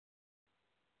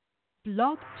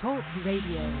Blog Talk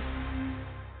Radio.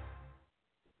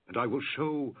 And I will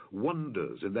show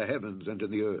wonders in the heavens and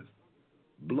in the earth,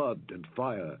 blood and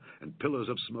fire and pillars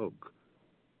of smoke.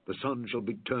 The sun shall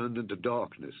be turned into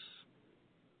darkness,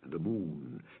 and the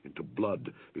moon into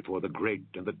blood before the great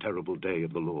and the terrible day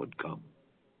of the Lord come.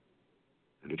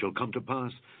 And it shall come to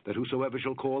pass that whosoever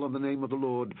shall call on the name of the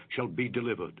Lord shall be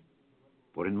delivered.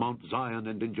 For in Mount Zion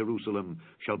and in Jerusalem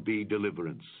shall be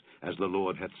deliverance, as the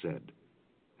Lord hath said,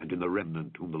 and in the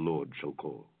remnant whom the Lord shall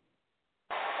call.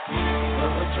 The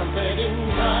trumpet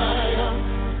in Zion,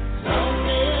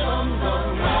 sounding on the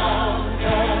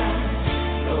mountain.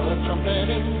 Blow a trumpet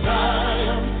in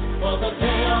Zion, for the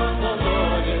day of the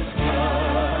Lord is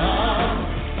come.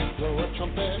 Blow a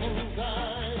trumpet in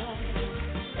Zion,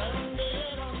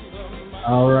 sounding on the mountain.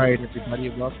 All right, everybody,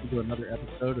 welcome to another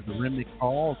episode of the Remnant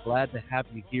Call. Glad to have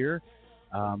you here.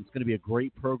 It's going to be a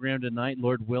great program tonight,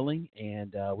 Lord willing,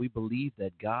 and we believe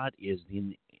that God is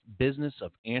in the business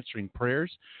of answering prayers.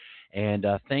 And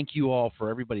thank you all for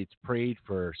everybody that's prayed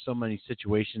for so many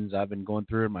situations I've been going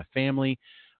through in my family.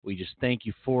 We just thank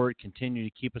you for it. Continue to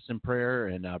keep us in prayer.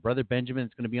 And Brother Benjamin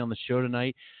is going to be on the show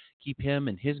tonight. Keep him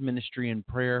and his ministry in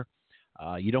prayer.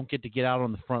 You don't get to get out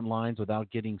on the front lines without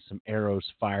getting some arrows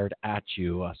fired at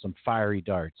you, some fiery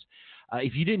darts.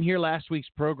 If you didn't hear last week's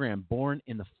program, Born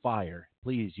in the Fire,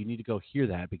 please, you need to go hear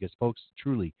that because, folks,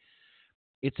 truly,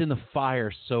 it's in the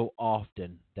fire so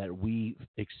often that we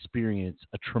experience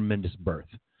a tremendous birth.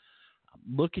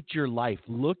 Look at your life.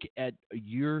 Look at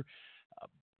your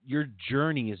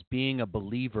journey as being a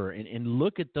believer, and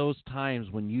look at those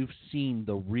times when you've seen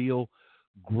the real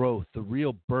growth, the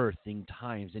real birthing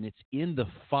times, and it's in the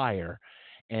fire.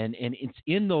 And it's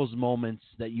in those moments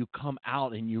that you come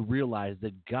out and you realize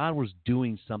that God was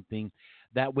doing something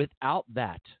that without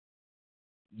that,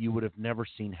 you would have never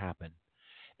seen happen.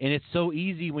 And it's so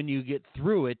easy when you get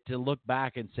through it to look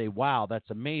back and say, wow, that's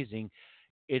amazing.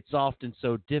 It's often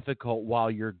so difficult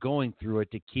while you're going through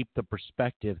it to keep the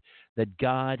perspective that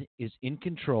God is in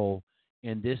control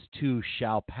and this too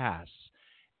shall pass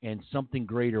and something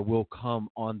greater will come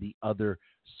on the other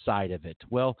side of it.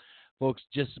 Well, folks,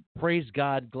 just praise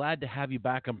God. Glad to have you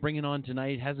back. I'm bringing on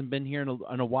tonight, hasn't been here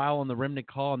in a while on the Remnant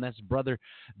Call, and that's Brother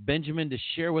Benjamin to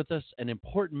share with us an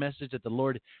important message that the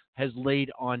Lord has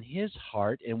laid on his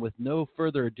heart. And with no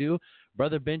further ado,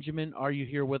 Brother Benjamin, are you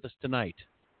here with us tonight?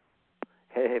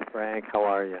 Hey, Frank, how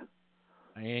are you?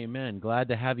 Amen. Glad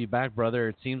to have you back, brother.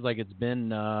 It seems like it's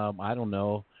been, I don't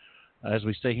know, as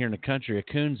we say here in the country, a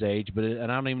coon's age,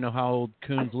 and I don't even know how old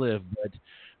coons live, but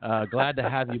glad to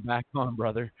have you back on,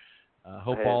 brother.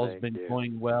 Hope all's been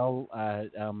going well.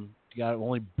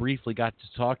 Only briefly got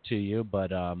to talk to you,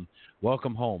 but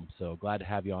welcome home. So glad to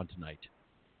have you on tonight.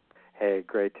 Hey,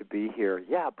 great to be here.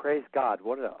 Yeah, praise God.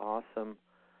 What an awesome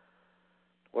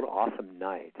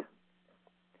night.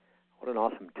 What an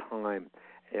awesome time.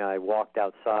 And I walked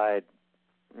outside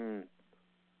a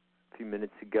few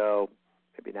minutes ago,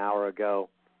 maybe an hour ago,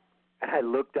 and I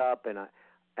looked up and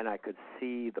I could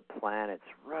see the planets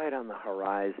right on the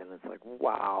horizon. It's like,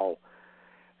 wow.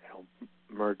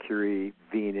 Mercury,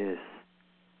 Venus,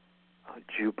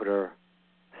 Jupiter,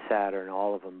 Saturn,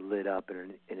 all of them lit up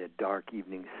in a dark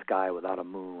evening sky without a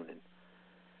moon. And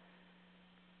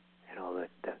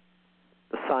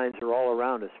the signs are all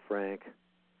around us, Frank.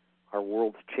 Our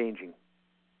world's changing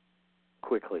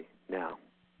quickly now.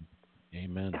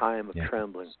 Amen. Time of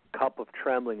trembling. Cup of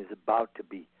trembling is about to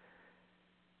be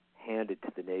handed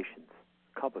to the nations.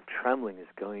 Cup of trembling is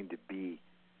going to be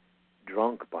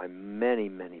drunk by many,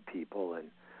 many people,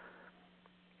 and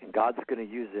God's going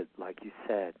to use it, like you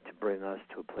said, to bring us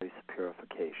to a place of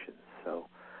purification. So,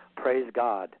 praise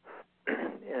God.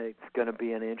 It's going to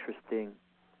be an interesting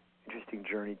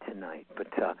journey tonight. But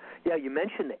yeah, you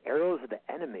mentioned the arrows of the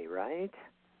enemy, right?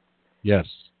 Yes.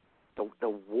 The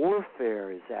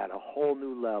warfare is at a whole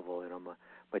new level.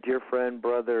 My dear friend,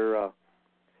 brother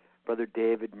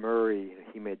David Murray,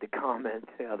 he made the comment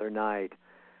the other night.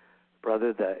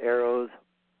 Brother, the arrows,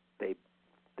 they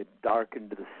darkened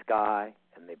the sky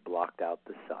and they blocked out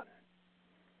the sun.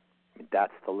 I mean,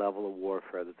 that's the level of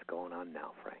warfare that's going on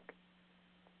now, Frank.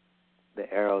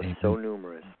 The arrows, so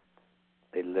numerous,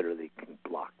 they literally can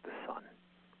block the sun.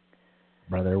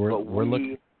 Brother,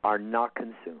 we are not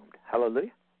consumed.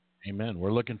 Hallelujah. Amen.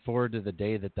 We're looking forward to the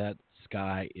day that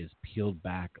sky is peeled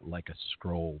back like a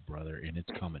scroll, brother, and it's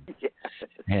coming. Yes.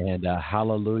 And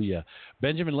hallelujah.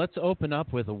 Benjamin, let's open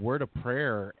up with a word of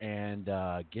prayer and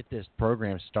get this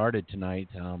program started tonight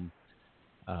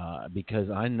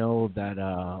because I know that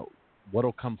what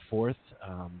will come forth,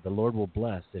 the Lord will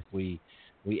bless if we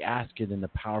ask it in the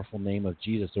powerful name of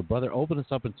Jesus. So, brother, open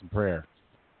us up in some prayer.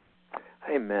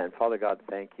 Amen. Father God,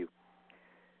 thank you.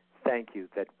 Thank you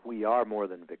that we are more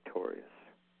than victorious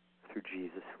through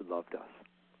Jesus who loved us,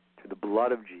 through the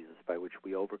blood of Jesus by which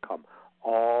we overcome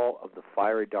all of the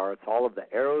fiery darts, all of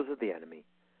the arrows of the enemy.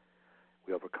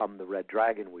 We overcome the red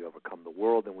dragon, we overcome the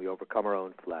world, and we overcome our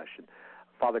own flesh. And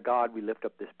Father God, we lift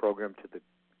up this program to the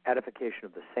edification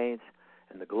of the saints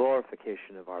and the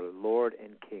glorification of our Lord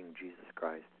and King, Jesus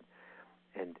Christ.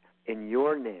 And in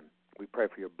your name, we pray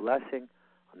for your blessing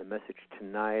on the message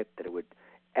tonight, that it would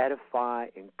edify,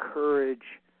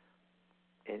 encourage,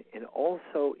 and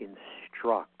also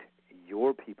instruct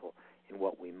your people in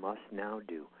what we must now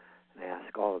do. And I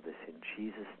ask all of this in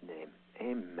Jesus' name.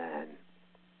 Amen.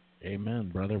 Amen,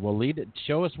 brother. Well,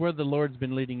 show us where the Lord's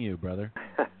been leading you, brother.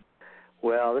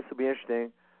 Well, this will be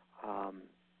interesting.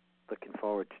 Looking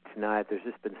forward to tonight. There's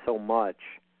just been so much.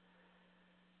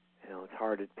 It's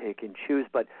hard to pick and choose.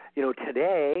 But,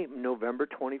 today, November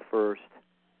 21st,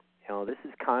 this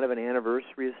is kind of an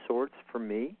anniversary of sorts for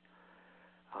me.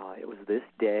 It was this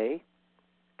day,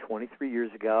 23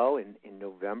 years ago, in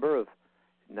November of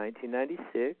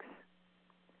 1996,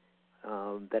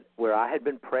 where I had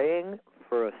been praying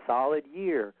for a solid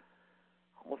year,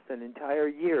 almost an entire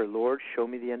year. Lord, show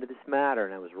me the end of this matter.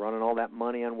 And I was running all that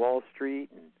money on Wall Street,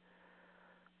 and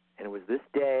it was this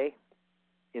day,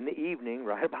 in the evening,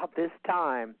 right about this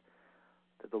time,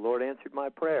 that the Lord answered my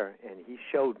prayer, and he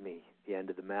showed me the end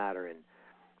of the matter,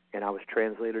 and I was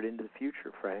translated into the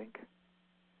future, Frank.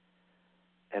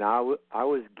 And I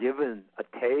was given a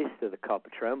taste of the cup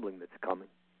of trembling that's coming.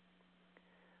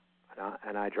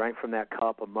 And I drank from that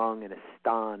cup among an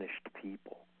astonished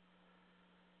people.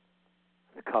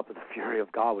 And the cup of the fury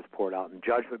of God was poured out, and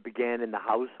judgment began in the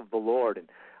house of the Lord. And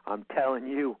I'm telling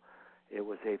you, it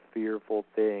was a fearful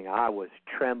thing. I was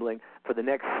trembling for the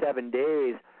next 7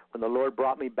 days when the Lord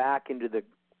brought me back into the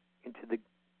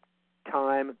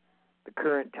time, the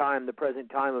current time, the present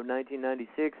time of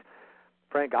 1996.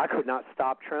 Frank, I could not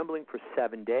stop trembling for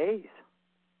 7 days.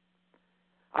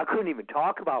 I couldn't even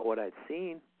talk about what I'd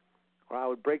seen, or I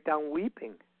would break down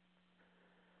weeping.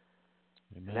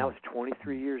 Amen. And that was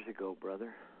 23 years ago,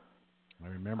 brother. I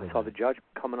remember I saw the judgment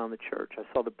coming on the church. I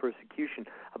saw the persecution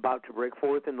about to break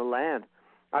forth in the land.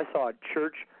 I saw a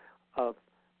church of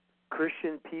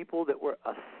Christian people that were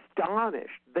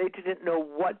astonished. They didn't know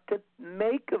what to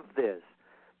make of this.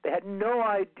 They had no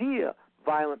idea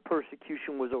violent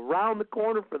persecution was around the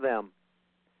corner for them.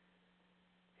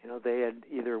 They had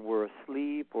either were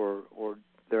asleep or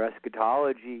their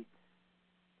eschatology.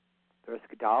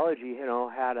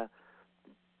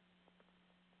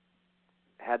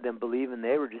 Had them believing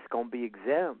they were just going to be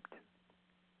exempt.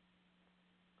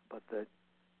 But the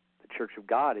Church of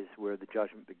God is where the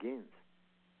judgment begins.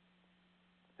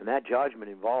 And that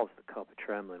judgment involves the cup of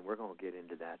trembling. We're going to get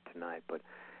into that tonight. But,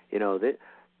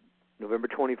 November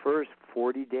 21st,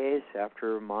 40 days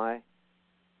after my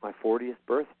 40th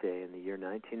birthday in the year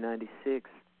 1996,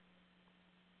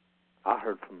 I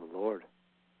heard from the Lord.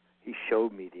 He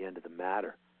showed me the end of the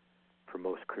matter for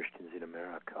most Christians in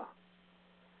America.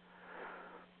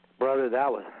 Brother,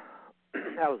 that was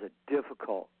a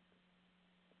difficult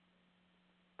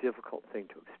thing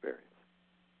to experience,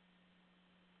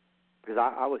 because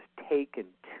I was taken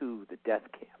to the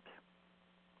death camps.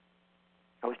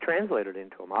 I was translated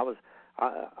into them.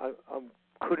 I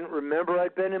couldn't remember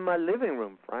I'd been in my living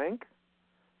room, Frank.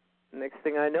 Next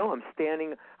thing I know,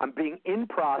 I'm being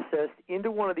in-processed into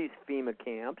one of these FEMA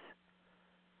camps,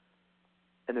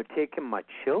 and they're taking my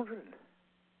children.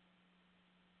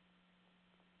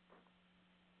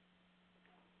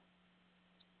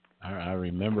 I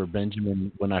remember,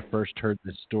 Benjamin, when I first heard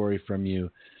this story from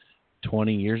you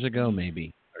 20 years ago,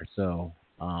 maybe, or so,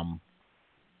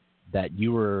 that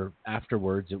you were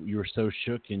afterwards, you were so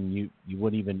shook and you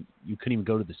couldn't even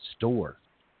go to the store.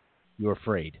 You were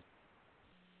afraid.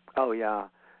 Oh, yeah.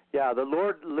 Yeah, the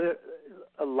Lord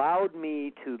allowed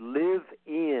me to live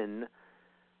in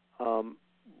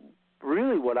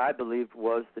really what I believed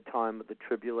was the time of the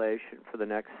tribulation for the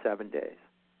next 7 days.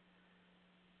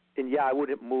 And, yeah, I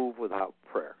wouldn't move without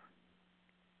prayer.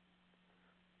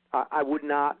 I would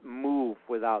not move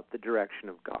without the direction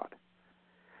of God.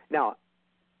 Now,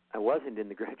 I wasn't in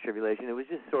the Great Tribulation. It was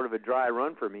just sort of a dry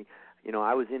run for me.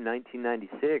 I was in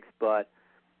 1996, but,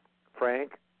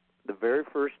 Frank, the very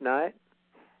first night,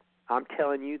 I'm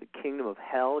telling you, the kingdom of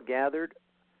hell gathered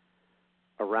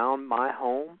around my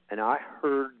home, and I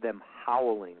heard them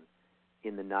howling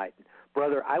in the night.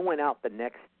 Brother, I went out the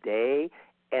next day,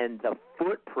 and the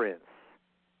footprints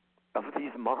of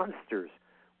these monsters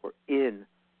were in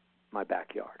my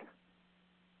backyard.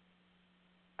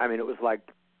 I mean, it was like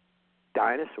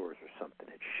dinosaurs or something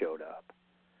had showed up.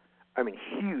 I mean,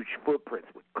 huge footprints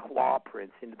with claw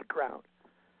prints into the ground.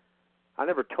 I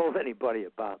never told anybody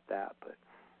about that, but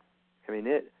I mean,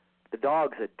 the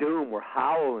dogs at Doom were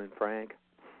howling, Frank.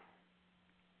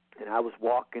 And I was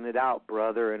walking it out,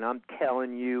 brother, and I'm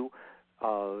telling you,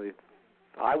 if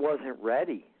I wasn't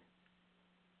ready,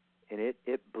 and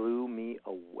it blew me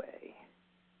away.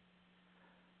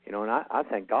 You know, and I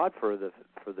thank God for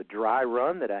the dry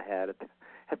run that I had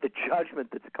at the judgment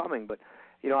that's coming. But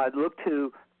you know, I look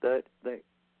to the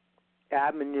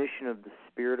admonition of the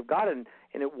Spirit of God, and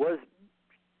it was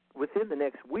within the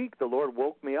next week. The Lord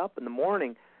woke me up in the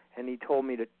morning, and He told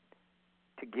me to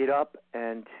get up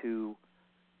and to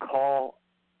call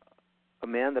a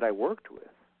man that I worked with.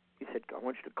 He said, I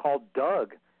want you to call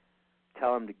Doug,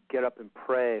 tell him to get up and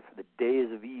pray, for the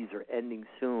days of ease are ending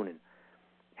soon. And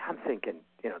I'm thinking,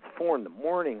 you know, it's 4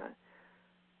 a.m.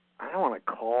 I don't want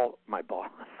to call my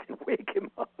boss and wake him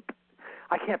up.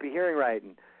 I can't be hearing right.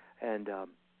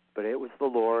 But it was the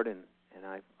Lord, and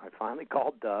I finally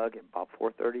called Doug at about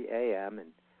 4:30 a.m., and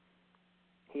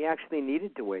he actually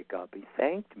needed to wake up. He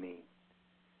thanked me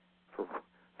for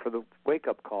the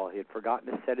wake-up call. He had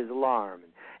forgotten to set his alarm.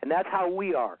 And that's how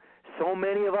we are. So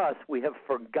many of us, we have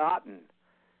forgotten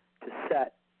to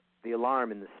set the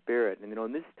alarm in the Spirit. And, you know,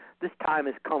 this time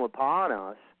has come upon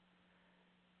us.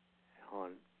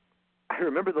 I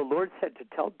remember the Lord said to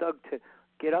tell Doug to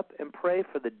get up and pray,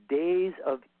 for the days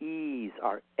of ease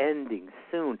are ending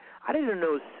soon. I didn't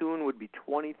know soon would be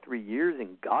 23 years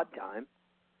in God time.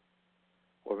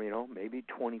 Or, you know, maybe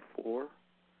 24.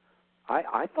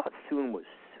 I thought soon was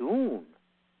soon.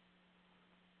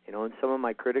 You know, and some of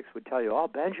my critics would tell you, oh,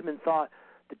 Benjamin thought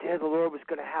the day of the Lord was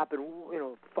going to happen, you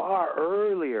know, far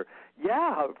earlier.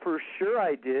 Yeah, for sure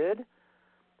I did.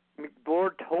 The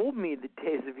Lord told me the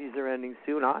days of ease are ending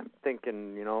soon. I'm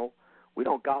thinking, you know, we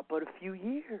don't got but a few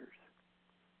years.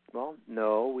 Well,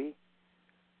 no,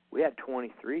 we had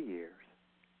 23 years.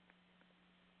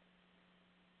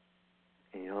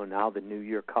 And, you know, now the new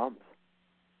year comes.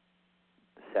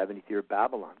 The 70th year of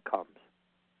Babylon comes.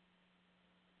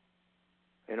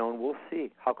 You know, and we'll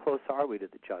see. How close are we to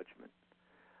the judgment?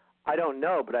 I don't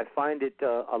know, but I find it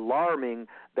alarming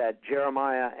that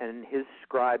Jeremiah and his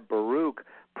scribe Baruch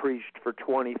preached for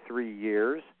 23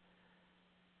 years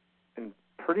and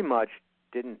pretty much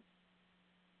didn't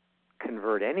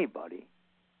convert anybody.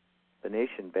 The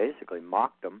nation basically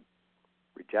mocked them,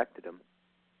 rejected them.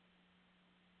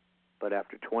 But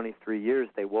after 23 years,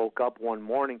 they woke up one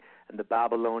morning and the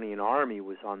Babylonian army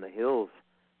was on the hills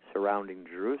surrounding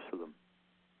Jerusalem.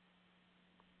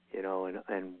 You know,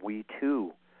 and we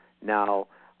too, now,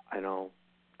 I know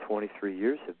 23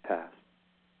 years have passed.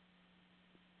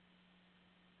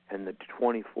 And the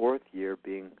 24th year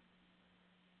being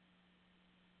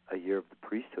a year of the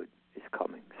priesthood is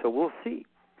coming. So we'll see.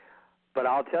 But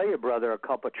I'll tell you, brother, a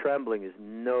cup of trembling is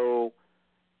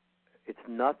it's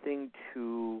nothing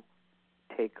to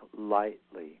take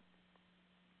lightly.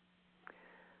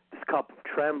 This cup of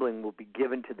trembling will be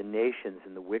given to the nations,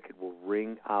 and the wicked will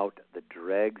wring out the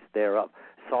dregs thereof.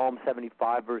 Psalm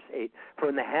 75, verse 8, for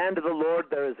in the hand of the Lord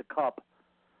there is a cup,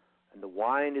 and the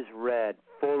wine is red,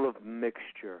 full of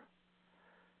mixture,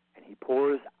 and he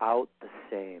pours out the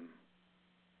same.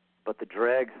 But the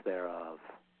dregs thereof,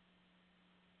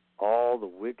 all the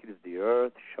wicked of the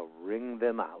earth shall wring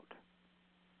them out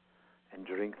and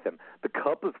drink them. The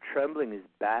cup of trembling is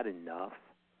bad enough,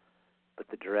 but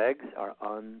the dregs are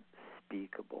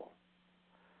unspeakable.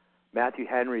 Matthew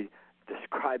Henry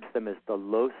describes them as the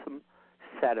loathsome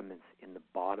sediments in the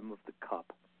bottom of the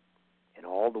cup, and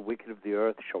all the wicked of the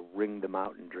earth shall wring them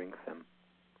out and drink them.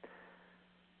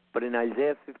 But in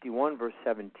Isaiah 51, verse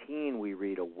 17, we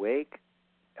read, awake,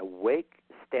 awake,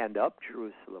 stand up,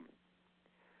 Jerusalem,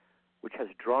 which has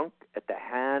drunk at the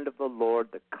hand of the Lord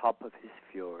the cup of his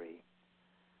fury.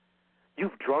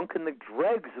 You've drunken the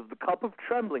dregs of the cup of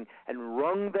trembling and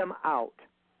wrung them out.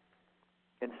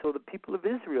 And so the people of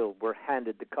Israel were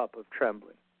handed the cup of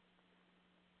trembling.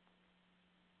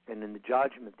 And in the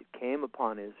judgment that came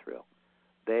upon Israel,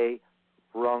 they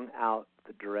wrung out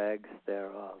the dregs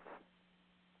thereof.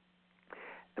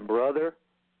 And brother,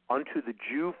 unto the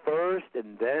Jew first,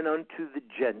 and then unto the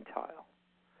Gentile.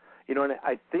 You know, and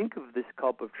I think of this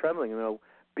cup of trembling, you know,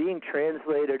 being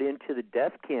translated into the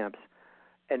death camps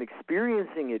and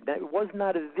experiencing it. It was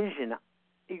not a vision.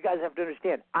 You guys have to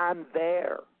understand, I'm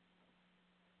there.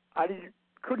 I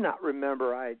could not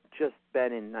remember I had just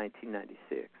been in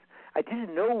 1996. I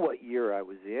didn't know what year I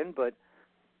was in, but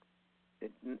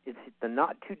it's the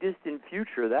not-too-distant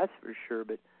future, that's for sure,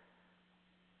 but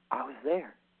I was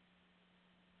there.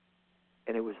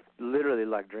 And it was literally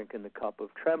like drinking the cup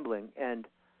of trembling. And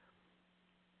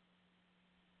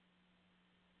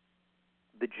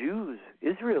the Jews,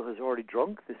 Israel has already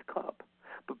drunk this cup.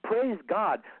 But praise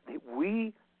God that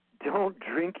we don't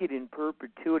drink it in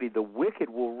perpetuity. The wicked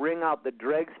will wring out the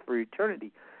dregs for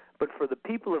eternity. But for the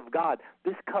people of God,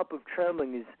 this cup of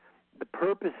trembling is the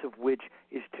purpose of which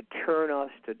is to turn us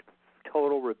to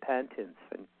total repentance.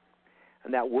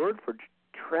 And that word for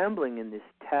trembling in this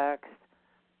text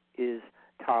is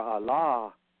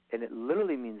ta'ala, and it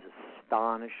literally means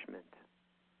astonishment.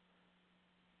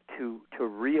 To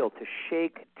reel, to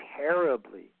shake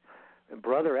terribly. And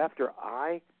brother, after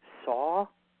I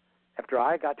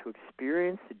got to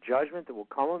experience the judgment that will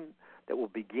come, that will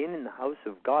begin in the house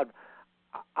of God,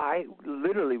 I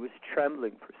literally was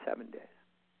trembling for 7 days.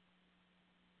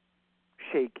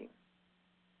 Shaking.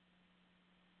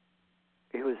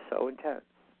 It was so intense.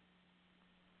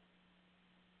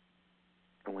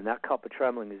 And when that cup of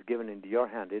trembling is given into your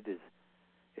hand, it is,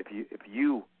 if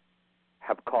you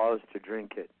have cause to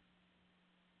drink it,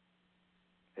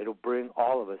 it'll bring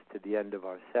all of us to the end of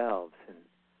ourselves. And,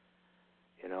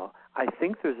 I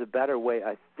think there's a better way.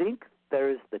 I think there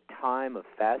is the time of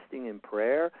fasting and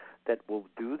prayer that will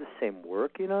do the same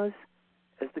work in us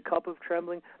as the cup of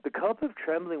trembling. The cup of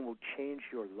trembling will change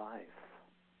your life.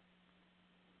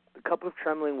 The cup of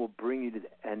trembling will bring you to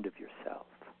the end of yourself.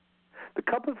 The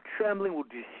cup of trembling will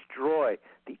destroy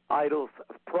the idols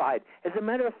of pride. As a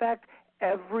matter of fact,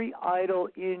 every idol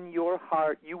in your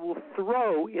heart you will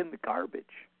throw in the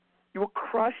garbage. You will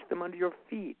crush them under your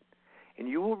feet, and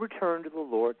you will return to the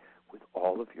Lord with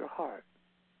all of your heart.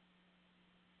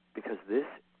 Because this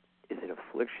is an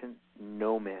affliction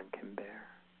no man can bear.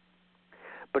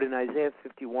 But in Isaiah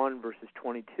 51, verses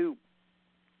 22,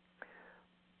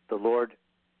 the Lord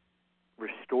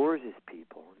restores his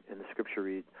people. And the scripture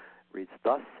reads,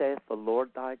 "Thus saith the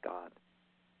Lord thy God,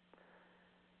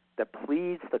 that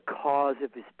pleads the cause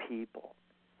of his people,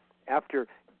 after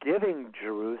giving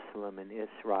Jerusalem and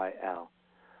Israel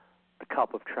the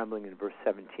cup of trembling," in verse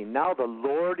 17. Now the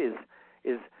Lord is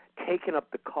taking up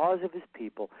the cause of his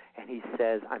people, and he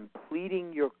says, I'm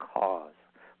pleading your cause.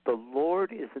 The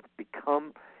Lord he's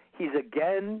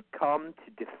again come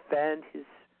to defend his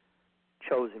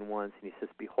chosen ones, and he says,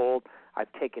 behold,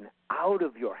 I've taken out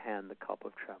of your hand the cup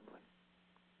of trembling,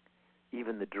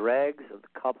 even the dregs of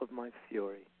the cup of my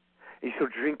fury. You shall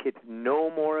drink it no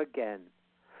more again,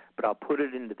 but I'll put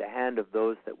it into the hand of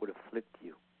those that would afflict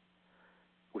you,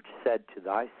 which said to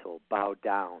thy soul, bow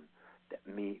down, that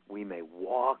we may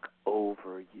walk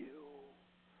over you.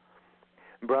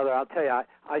 Brother, I'll tell you,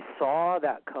 I saw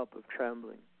that cup of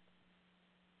trembling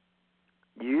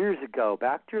years ago,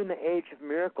 back during the Age of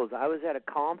Miracles. I was at a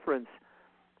conference,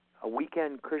 a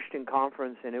weekend Christian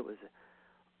conference, and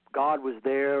God was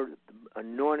there, the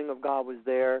anointing of God was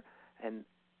there, and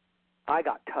I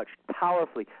got touched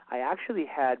powerfully. I actually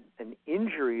had an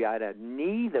injury. I had a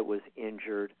knee that was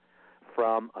injured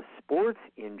from a sports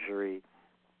injury,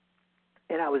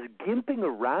 and I was gimping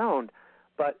around,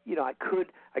 but I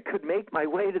could make my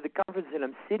way to the conference, and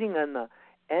I'm sitting on the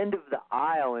end of the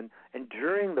aisle, and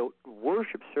during the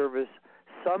worship service,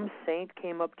 some saint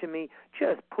came up to me,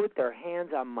 just put their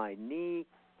hands on my knee,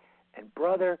 and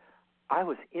brother, I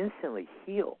was instantly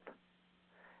healed,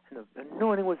 and the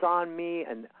anointing was on me,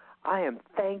 and I am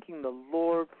thanking the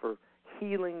Lord for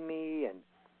healing me. And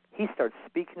he starts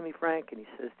speaking to me, Frank, and he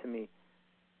says to me,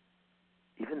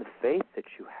 even the faith that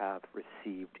you have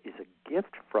received is a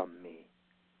gift from me.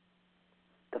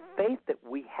 The faith that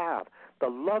we have, the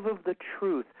love of the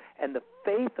truth, and the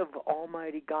faith of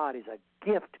Almighty God is a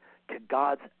gift to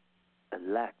God's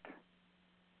elect.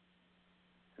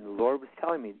 And the Lord was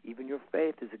telling me, even your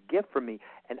faith is a gift from me,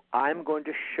 and I'm going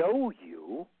to show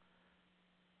you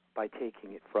by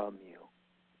taking it from you.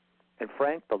 And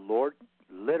Frank, the Lord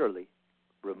literally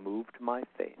removed my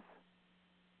faith.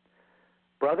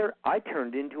 Brother, I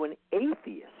turned into an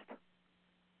atheist,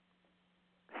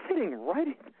 sitting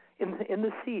right in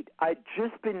the seat. I'd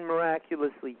just been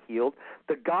miraculously healed.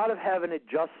 The God of heaven had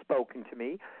just spoken to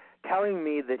me, telling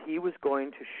me that he was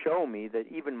going to show me that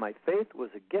even my faith was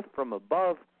a gift from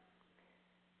above.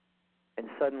 And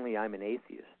suddenly I'm an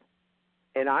atheist.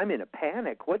 And I'm in a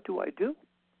panic. What do I do?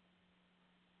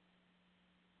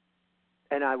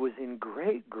 And I was in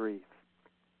great grief.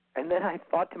 And then I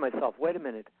thought to myself, wait a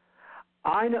minute.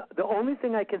 I know the only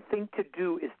thing I can think to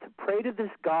do is to pray to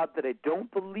this God that I don't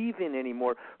believe in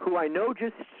anymore, who I know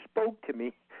just spoke to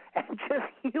me and just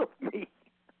healed me.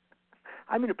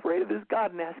 I'm going to pray to this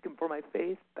God and ask him for my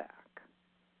faith back.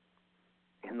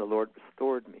 And the Lord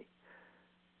restored me.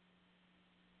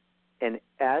 And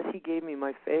as he gave me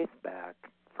my faith back,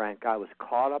 Frank, I was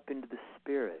caught up into the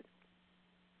Spirit.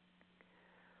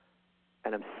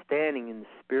 And I'm standing in the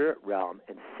spirit realm,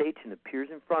 and Satan appears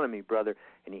in front of me, brother,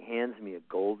 and he hands me a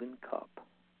golden cup.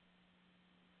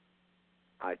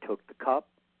 I took the cup,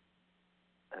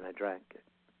 and I drank it.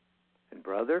 And,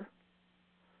 brother,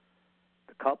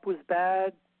 the cup was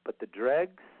bad, but the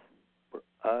dregs were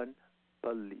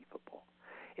unbelievable.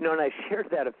 You know, and I shared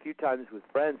that a few times with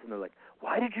friends, and they're like,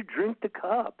 why did you drink the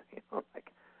cup? You know,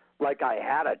 like I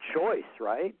had a choice,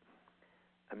 right?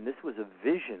 I mean, this was a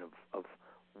vision of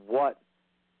what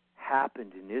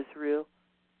happened in Israel,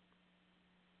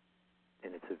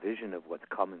 and it's a vision of what's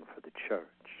coming for the church.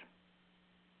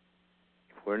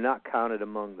 If we're not counted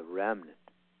among the remnant,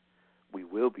 we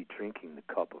will be drinking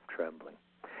the cup of trembling.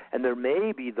 And there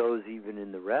may be those even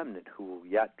in the remnant who will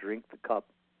yet drink the cup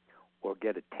or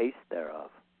get a taste thereof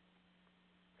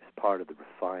as part of the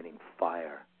refining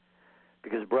fire.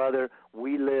 Because, brother,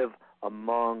 we live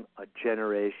among a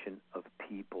generation of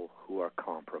people who are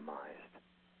compromised.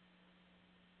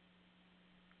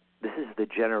 This is the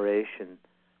generation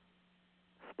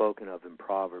spoken of in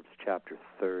Proverbs chapter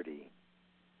 30.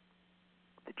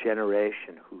 The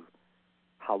generation who,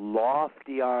 how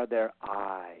lofty are their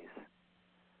eyes.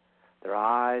 Their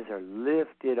eyes are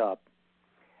lifted up,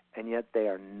 and yet they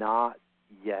are not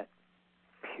yet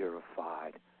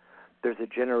purified. There's a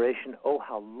generation, oh,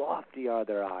 how lofty are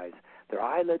their eyes. Their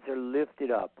eyelids are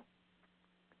lifted up.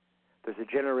 There's a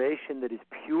generation that is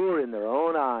pure in their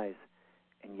own eyes,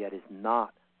 and yet is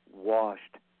not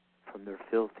washed from their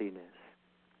filthiness.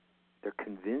 They're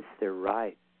convinced they're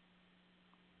right.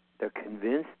 They're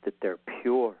convinced that they're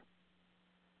pure.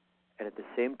 And at the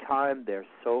same time, they're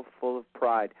so full of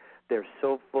pride. They're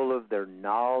so full of their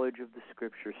knowledge of the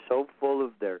Scripture, so full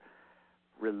of their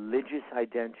religious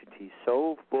identity,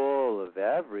 so full of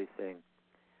everything,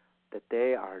 that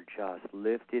they are just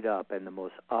lifted up, and the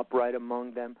most upright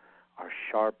among them are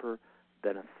sharper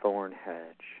than a thorn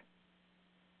hedge.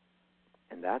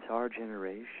 And that's our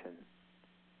generation.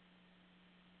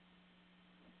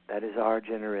 That is our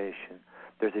generation.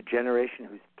 There's a generation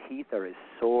whose teeth are as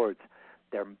swords.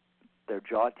 Their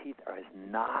jaw teeth are as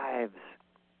knives.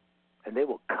 And they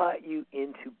will cut you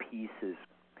into pieces.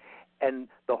 And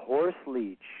the horse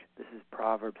leech, this is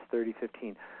Proverbs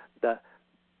 30:15, the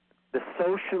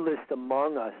socialists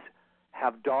among us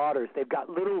have daughters. They've got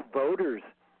little voters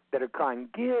that are crying,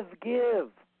 give, give.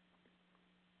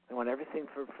 They want everything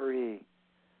for free.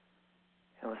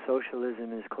 You know,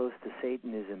 socialism is close to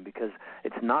Satanism because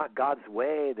it's not God's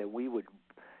way that we would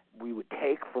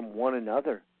take from one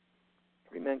another.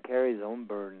 Every man carries his own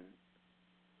burden.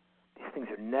 These things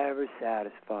are never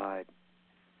satisfied.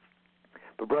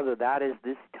 But, brother, that is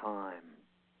this time,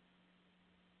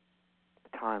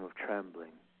 the time of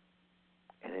trembling.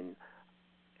 And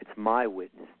it's my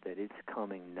witness that it's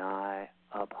coming nigh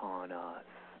upon us.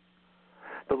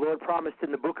 The Lord promised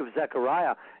in the book of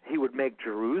Zechariah he would make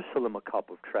Jerusalem a cup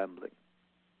of trembling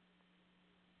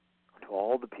to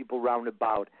all the people round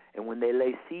about. And when they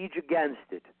lay siege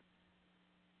against it,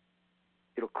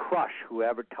 it'll crush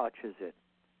whoever touches it.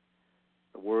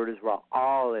 The word is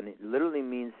ra'al, and it literally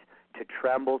means to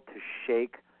tremble, to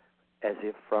shake as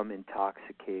if from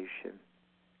intoxication.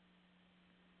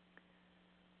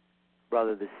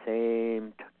 Brother, the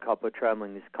same cup of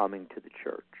trembling is coming to the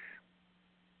church.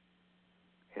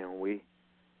 And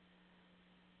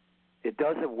it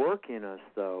doesn't work in us,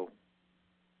 though.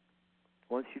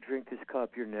 Once you drink this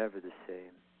cup, you're never the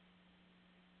same.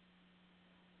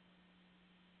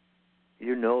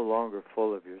 You're no longer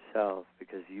full of yourself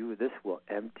because this will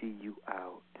empty you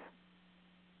out.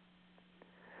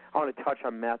 I want to touch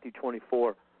on Matthew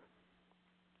 24.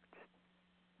 Just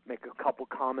make a couple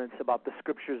comments about the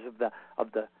scriptures of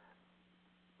the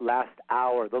last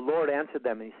hour. The Lord answered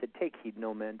them, and he said, take heed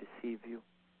no man deceive you.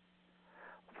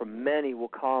 For many will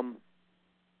come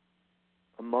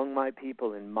among my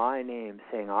people in my name,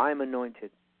 saying, I'm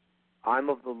anointed, I'm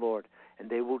of the Lord, and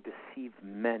they will deceive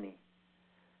many.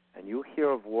 And you'll hear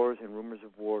of wars and rumors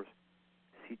of wars.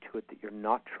 See to it that you're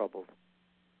not troubled.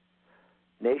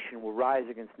 Nation will rise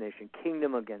against nation,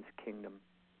 kingdom against kingdom.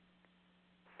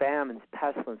 Famines,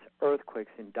 pestilence,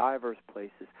 earthquakes in diverse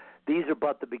places. These are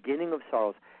but the beginning of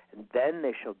sorrows. And then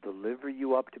they shall deliver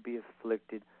you up to be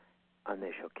afflicted, and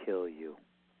they shall kill you.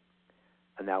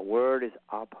 And that word is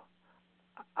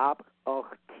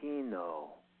apoktino.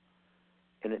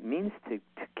 And it means to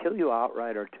kill you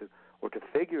outright or to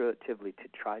figuratively to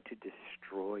try to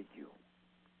destroy you.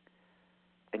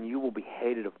 And you will be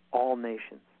hated of all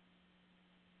nations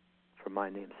for my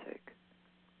name's sake.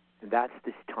 And that's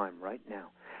this time right now.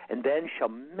 And then shall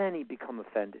many become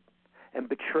offended and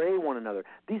betray one another.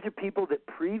 These are people that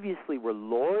previously were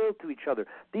loyal to each other.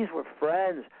 These were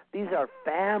friends. These are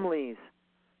families.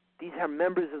 These are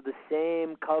members of the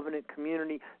same covenant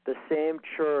community, the same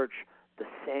church, the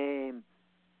same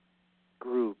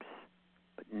groups.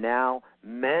 But now,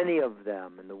 many of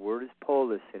them, and the word is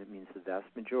polis, and it means the vast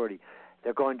majority,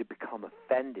 they're going to become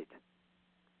offended.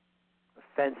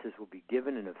 Offenses will be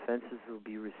given and offenses will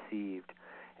be received.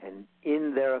 And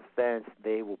in their offense,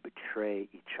 they will betray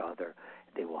each other.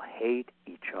 They will hate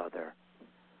each other.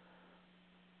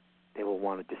 They will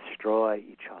want to destroy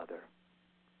each other.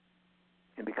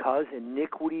 And because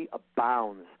iniquity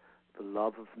abounds, the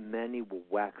love of many will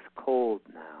wax cold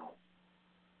now.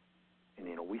 And,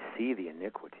 we see the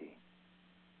iniquity.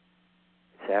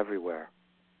 It's everywhere.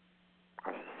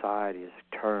 Our society is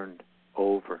turned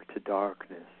over to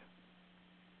darkness.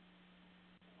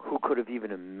 Who could have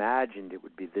even imagined it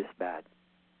would be this bad?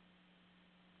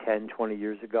 10, 20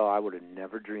 years ago, I would have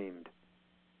never dreamed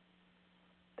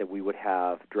that we would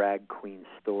have drag queen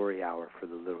story hour for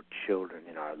the little children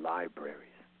in our libraries,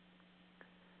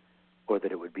 or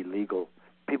that it would be legal.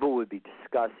 People would be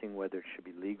discussing whether it should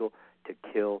be legal to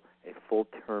kill a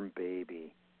full-term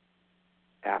baby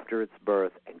after its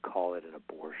birth and call it an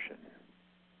abortion.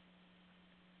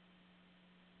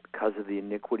 Because of the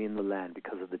iniquity in the land,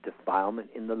 because of the defilement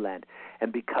in the land,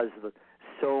 and because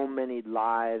so many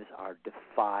lives are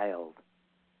defiled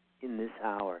in this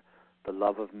hour, the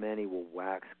love of many will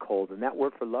wax cold. And that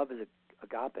word for love is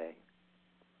agape.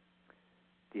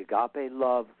 The agape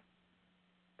love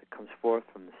that comes forth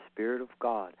from the Spirit of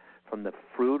God, from the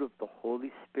fruit of the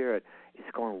Holy Spirit, is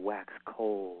going to wax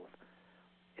cold.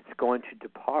 It's going to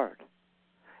depart.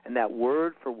 And that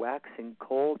word for waxing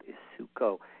cold is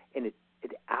suko, and it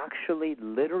actually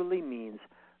literally means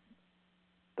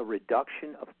the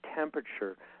reduction of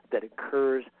temperature that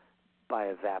occurs by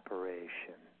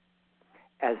evaporation.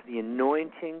 As the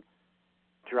anointing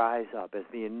dries up, as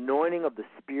the anointing of the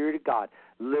Spirit of God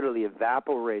literally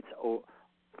evaporates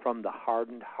from the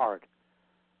hardened heart,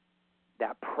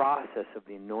 that process of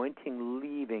the anointing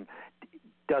leaving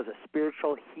does a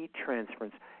spiritual heat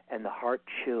transference, and the heart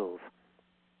chills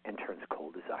and turns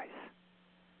cold as ice.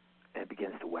 And it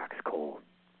begins to wax cold.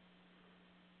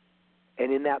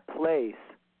 And in that place,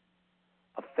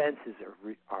 offenses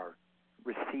are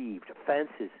received.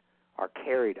 Offenses are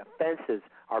carried. Offenses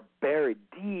are buried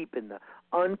deep in the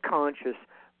unconscious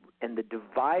and the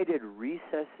divided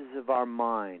recesses of our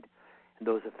mind. And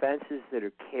those offenses that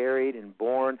are carried and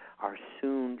borne are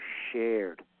soon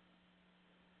shared.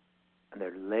 And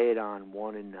they're laid on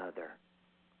one another.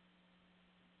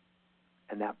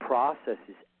 And that process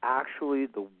is actually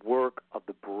the work of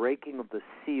the breaking of the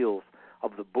seals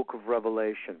of the book of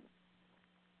Revelation.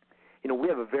 We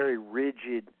have a very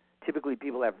rigid, typically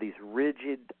people have these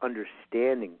rigid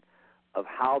understanding of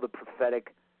how the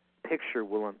prophetic picture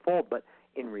will unfold, but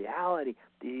in reality,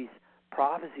 these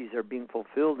prophecies are being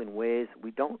fulfilled in ways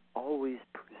we don't always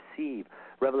perceive.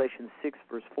 Revelation 6,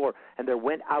 verse 4, and there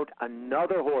went out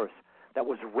another horse that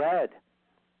was red.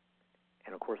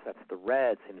 And, of course, that's the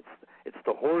reds, and it's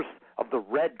the horse of the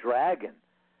red dragon.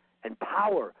 And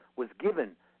power was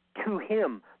given to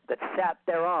him that sat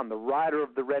thereon, the rider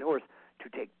of the red horse, to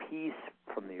take peace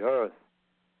from the earth,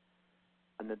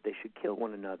 and that they should kill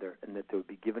one another, and that there would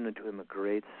be given unto him a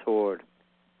great sword.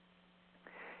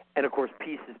 And, of course,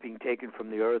 peace is being taken from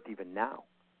the earth even now.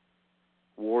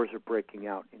 Wars are breaking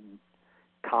out in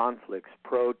conflicts,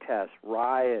 protests,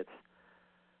 riots.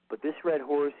 But this red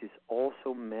horse is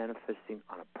also manifesting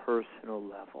on a personal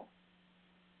level.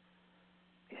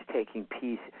 He's taking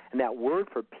peace. And that word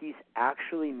for peace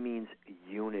actually means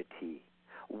unity,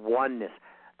 oneness.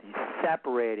 He's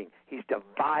separating. He's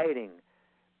dividing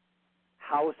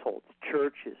households,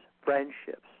 churches,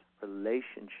 friendships,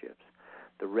 relationships.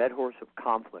 The red horse of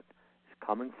conflict is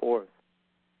coming forth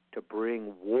to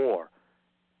bring war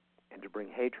and to bring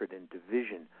hatred and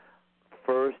division,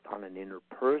 first on an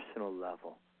interpersonal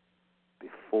level,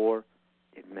 before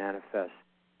it manifests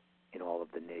in all of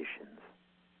the nations.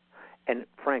 And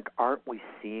Frank, aren't we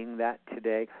seeing that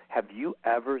today? Have you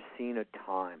ever seen a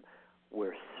time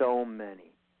where so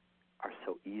many are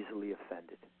so easily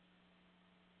offended?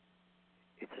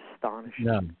 It's astonishing.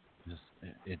 No,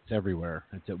 it's everywhere.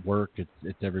 It's at work.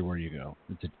 It's everywhere you go.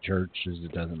 It's at church.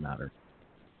 It doesn't matter.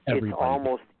 Everybody. It's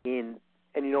almost in,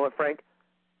 and you know what, Frank?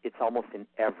 It's almost in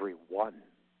everyone.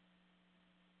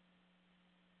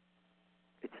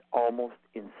 It's almost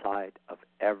inside of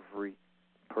every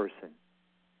person.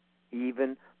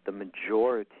 Even the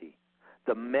majority,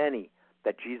 the many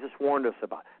that Jesus warned us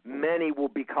about. Many will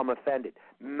become offended.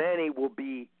 Many will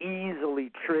be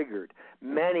easily triggered.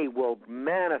 Many will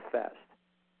manifest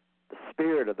the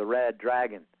spirit of the red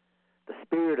dragon, the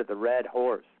spirit of the red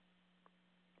horse.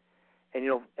 And,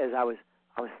 as I was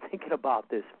I was thinking about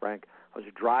this, Frank. I was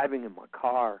driving in my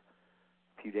car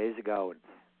a few days ago, and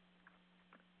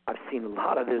I've seen a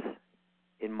lot of this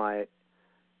in my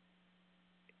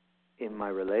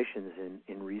relations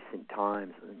in recent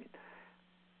times. I mean,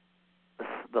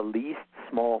 the least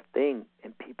small thing,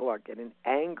 and people are getting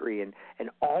angry, and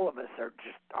all of us are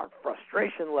just, our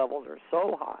frustration levels are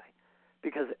so high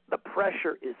because the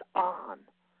pressure is on.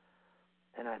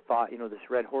 And I thought, this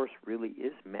red horse really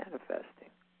is manifesting.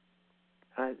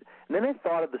 And then I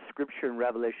thought of the scripture in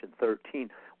Revelation 13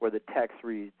 where the text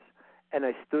reads, "And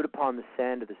I stood upon the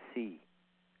sand of the sea.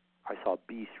 I saw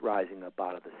beasts rising up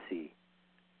out of the sea."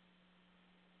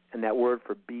 And that word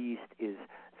for beast is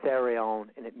therion,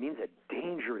 and it means a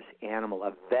dangerous animal,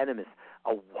 a venomous,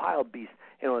 a wild beast.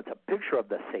 It's a picture of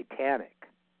the satanic.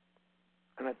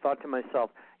 And I thought to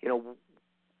myself,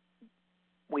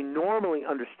 we normally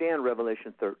understand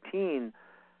Revelation 13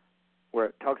 where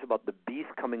it talks about the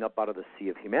beast coming up out of the sea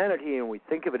of humanity, and we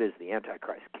think of it as the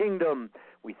Antichrist kingdom.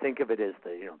 We think of it as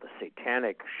the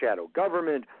satanic shadow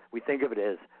government. We think of it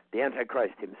as the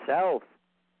Antichrist himself.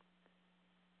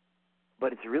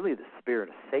 But it's really the spirit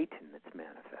of Satan that's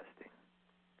manifesting.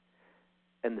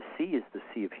 And the sea is the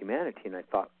sea of humanity. And I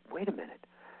thought, wait a minute.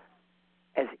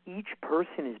 As each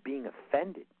person is being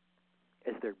offended,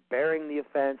 as they're bearing the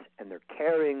offense and they're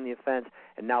carrying the offense,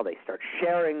 and now they start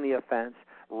sharing the offense,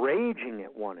 raging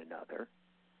at one another,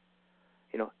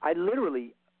 I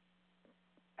literally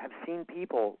have seen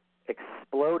people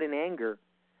explode in anger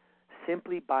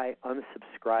simply by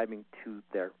unsubscribing to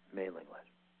their mailing list,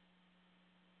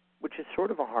 which is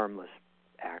sort of a harmless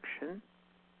action,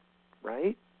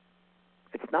 right?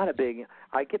 It's not a big...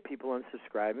 I get people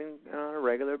unsubscribing on a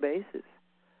regular basis.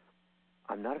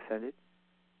 I'm not offended.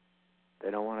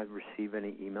 They don't want to receive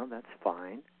any email. That's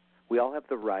fine. We all have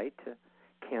the right to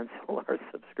cancel our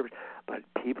subscription. But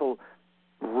people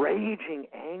raging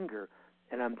anger,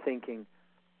 and I'm thinking,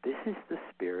 this is the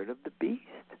spirit of the beast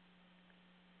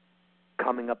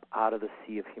coming up out of the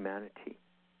sea of humanity.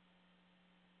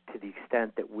 To the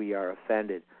extent that we are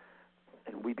offended,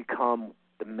 and we become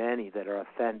the many that are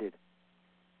offended.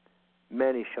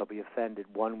 Many shall be offended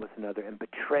one with another and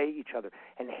betray each other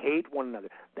and hate one another.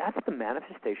 That's the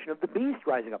manifestation of the beast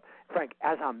rising up. Frank,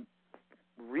 as I'm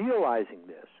realizing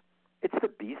this, it's the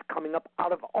beast coming up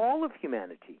out of all of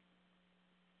humanity.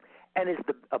 And as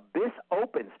the abyss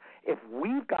opens, if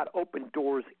we've got open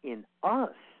doors in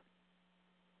us,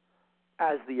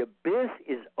 as the abyss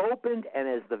is opened and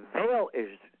as the veil is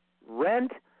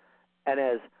rent, and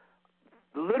as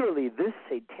literally this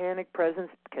satanic presence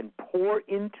can pour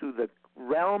into the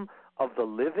realm of the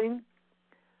living,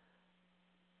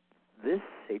 this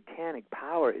satanic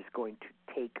power is going to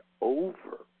take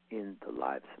over in the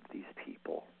lives of these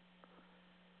people.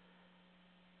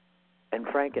 And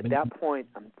Frank, at that point,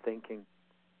 I'm thinking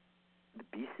the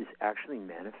beast is actually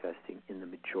manifesting in the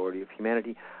majority of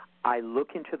humanity. I look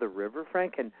into the river,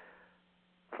 Frank, and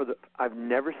I've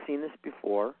never seen this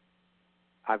before.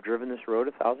 I've driven this road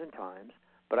 1,000 times,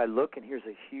 but I look and here's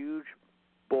a huge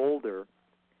boulder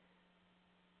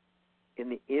in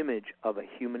the image of a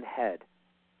human head,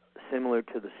 similar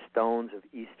to the stones of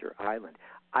Easter Island.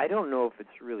 I don't know if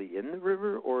it's really in the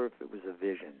river or if it was a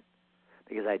vision,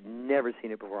 because I'd never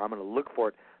seen it before. I'm going to look for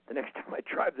it the next time I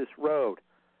drive this road.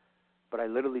 But I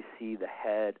literally see the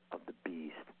head of the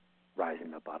beast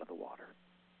rising up out of the water.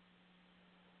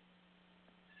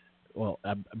 Well,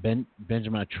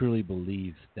 Benjamin, I truly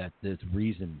believe that the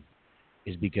reason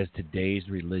is because today's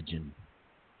religion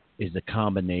is a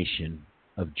combination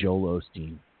of Joel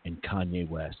Osteen and Kanye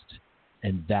West.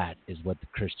 And that is what the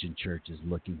Christian church is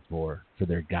looking for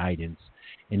their guidance.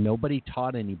 And nobody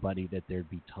taught anybody that there'd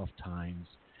be tough times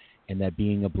and that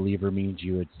being a believer means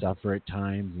you would suffer at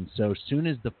times. And so as soon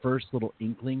as the first little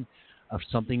inkling of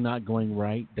something not going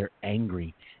right, they're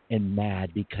angry and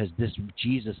mad because this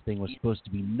Jesus thing was supposed to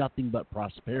be nothing but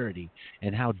prosperity.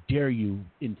 And how dare you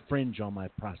infringe on my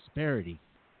prosperity?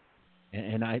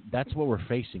 And that's what we're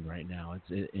facing right now,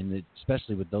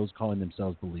 especially with those calling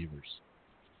themselves believers.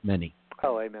 Many.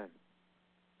 Oh, amen.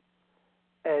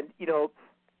 And,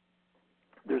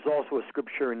 there's also a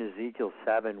scripture in Ezekiel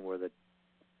 7 where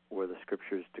the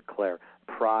scriptures declare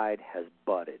pride has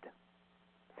budded.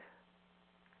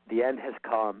 The end has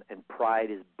come, and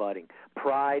pride is budding.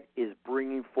 Pride is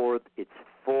bringing forth its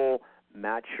full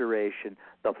maturation.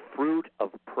 The fruit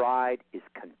of pride is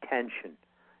contention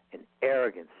and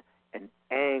arrogance and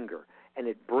anger, and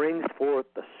it brings forth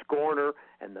the scorner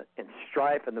and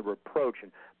strife and the reproach.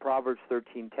 And Proverbs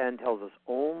 13:10 tells us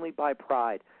only by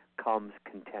pride comes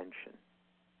contention.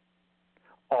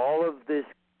 All of this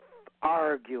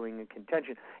arguing and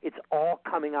contention, it's all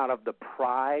coming out of the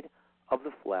pride of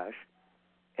the flesh,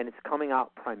 and it's coming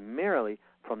out primarily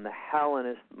from the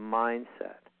Hellenist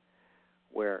mindset,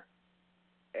 where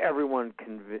everyone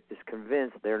is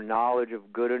convinced their knowledge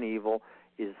of good and evil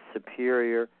is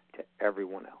superior to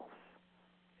everyone else.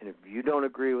 And if you don't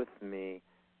agree with me,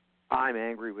 I'm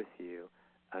angry with you,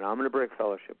 and I'm going to break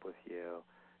fellowship with you.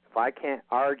 If I can't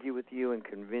argue with you and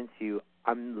convince you,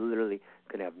 I'm literally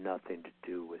going to have nothing to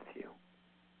do with you.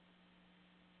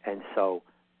 And so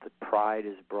the pride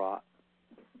has brought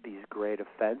these great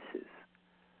offenses.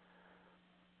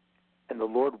 And the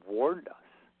Lord warned us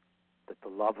that the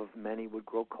love of many would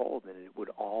grow cold, and it would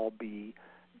all be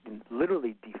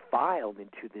literally defiled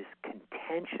into this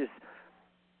contentious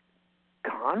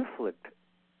conflict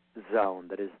zone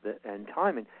that is the end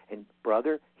time. And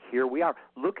brother, here we are.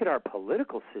 Look at our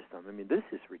political system. I mean, this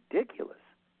is ridiculous.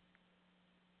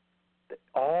 That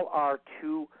all our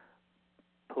two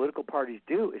political parties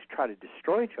do is try to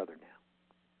destroy each other now.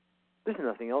 There's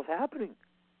nothing else happening.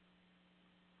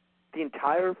 The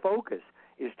entire focus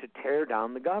is to tear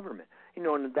down the government. You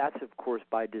know, and that's, of course,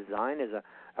 by design as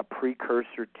a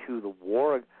precursor to the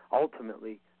war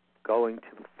ultimately going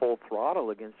to the full throttle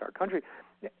against our country.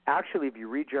 Actually, if you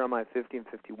read Jeremiah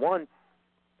 50:51,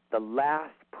 the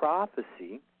last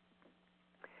prophecy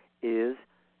is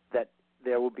that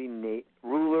there will be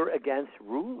ruler against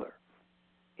ruler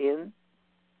in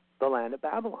the land of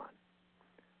Babylon.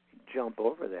 Jump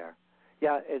over there.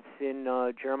 Yeah, it's in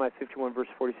Jeremiah 51, verse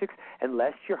 46. And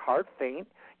lest your heart faint,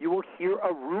 you will hear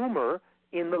a rumor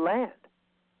in the land.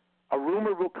 A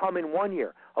rumor will come in 1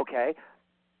 year. Okay,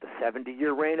 the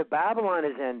 70-year reign of Babylon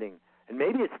is ending, and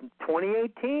maybe it's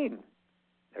 2018.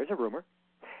 There's a rumor.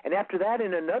 And after that,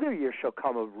 in another year shall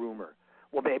come a rumor.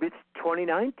 Well, maybe it's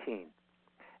 2019.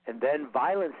 And then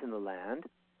violence in the land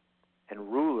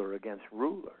and ruler against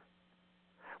ruler.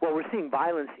 Well, we're seeing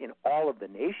violence in all of the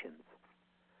nations.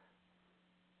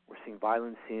 We're seeing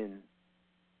violence in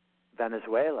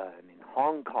Venezuela and in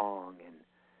Hong Kong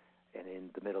and in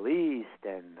the Middle East.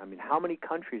 And, I mean, how many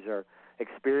countries are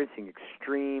experiencing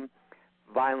extreme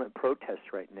violent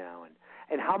protests right now?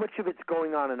 And how much of it's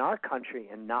going on in our country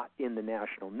and not in the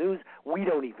national news, we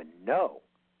don't even know.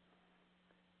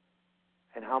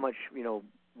 And how much,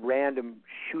 random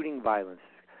shooting violence.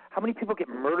 How many people get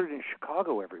murdered in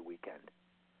Chicago every weekend?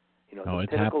 The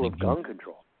pinnacle of gun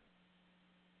control.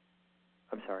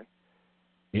 I'm sorry?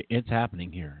 It's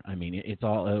happening here. I mean, it's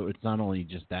not only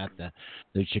just that,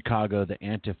 the Chicago, the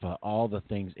Antifa, all the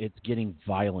things. It's getting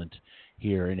violent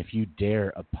here, and if you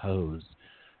dare oppose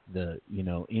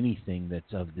anything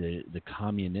that's of the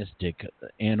communistic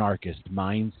anarchist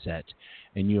mindset,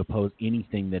 and you oppose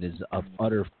anything that is of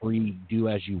utter free do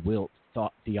as you will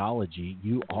thought theology,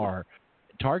 you are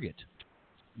a target.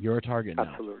 You're a target now.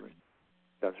 Absolutely.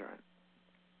 That's right.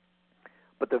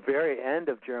 But the very end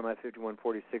of Jeremiah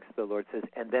 51:46, the Lord says,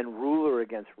 and then ruler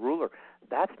against ruler.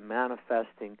 That's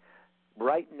manifesting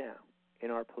right now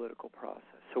in our political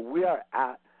process. So we're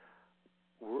at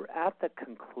the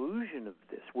conclusion of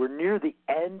this. We're near the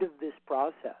end of this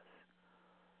process.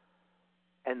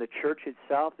 And the church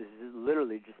itself is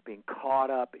literally just being caught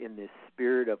up in this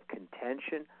spirit of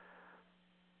contention.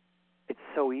 It's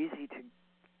so easy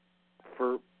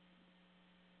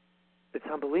it's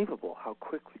unbelievable how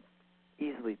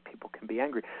easily people can be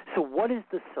angry. So what is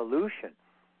the solution?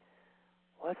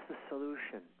 What's the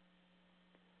solution?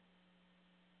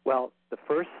 Well, the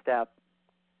first step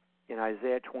in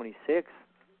Isaiah 26,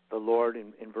 the Lord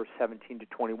in verse 17 to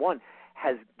 21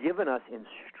 has given us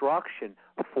instruction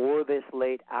for this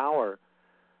late hour.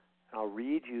 I'll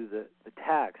read you the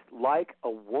text. Like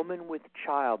a woman with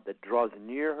child that draws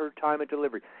near her time of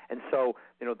delivery. And so,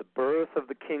 the birth of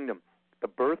the kingdom, the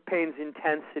birth pain's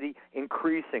intensity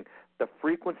increasing, the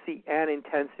frequency and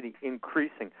intensity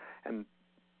increasing, and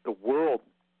the world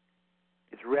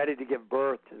is ready to give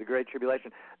birth to the Great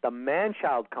Tribulation. The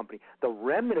man-child company, the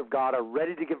remnant of God are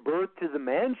ready to give birth to the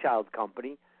man-child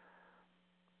company,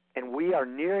 and we are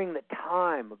nearing the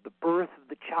time of the birth of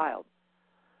the child.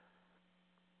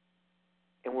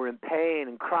 And we're in pain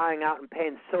and crying out in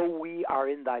pain. So we are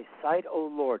in thy sight, O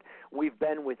Lord. We've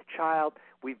been with child.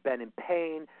 We've been in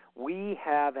pain. We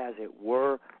have, as it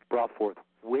were, brought forth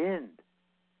wind.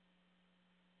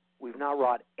 We've not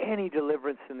wrought any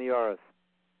deliverance in the earth.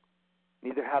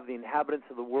 Neither have the inhabitants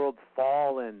of the world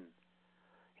fallen.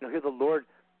 Here the Lord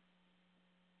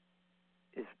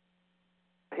is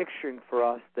picturing for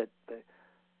us that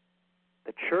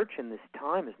the church in this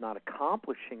time is not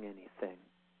accomplishing anything.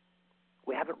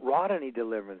 We haven't wrought any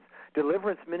deliverance.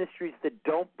 Deliverance ministries that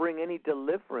don't bring any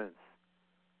deliverance.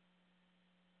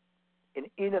 An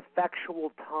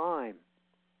ineffectual time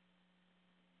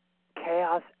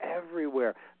chaos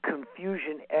everywhere,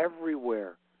 confusion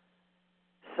everywhere.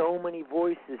 So many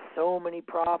voices, so many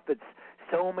prophets,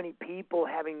 so many people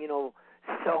having,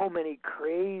 so many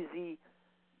crazy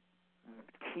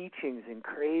teachings and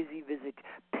crazy visits.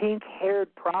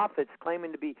 Pink-haired prophets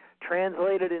claiming to be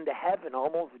translated into heaven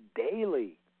almost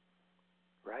daily,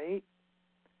 right?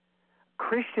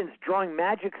 Christians drawing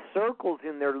magic circles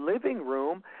in their living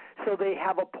room so they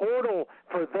have a portal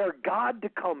for their God to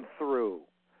come through.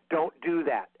 Don't do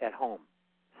that at home,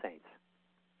 saints.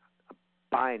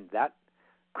 Bind that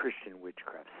Christian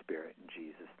witchcraft spirit in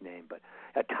Jesus' name. But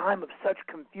a time of such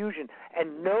confusion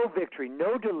and no victory,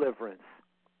 no deliverance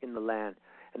in the land.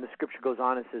 And the scripture goes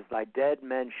on and says, thy dead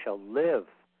men shall live.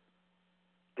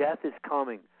 Death is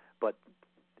coming, but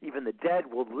even the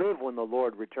dead will live when the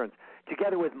Lord returns.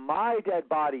 Together with my dead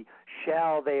body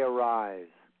shall they arise.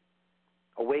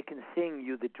 Awake and sing,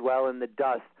 you that dwell in the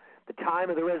dust. The time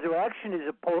of the resurrection is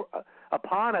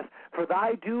upon us. For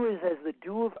thy dew is as the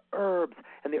dew of herbs,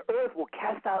 and the earth will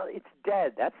cast out its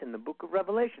dead. That's in the book of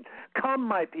Revelation. Come,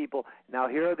 my people. Now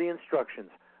here are the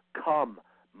instructions. Come,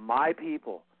 my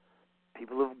people,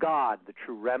 people of God, the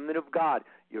true remnant of God.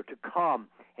 You're to come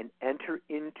and enter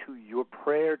into your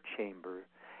prayer chamber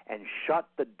and shut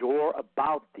the door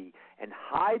about thee and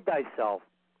hide thyself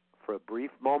for a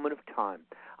brief moment of time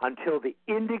until the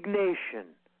indignation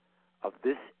of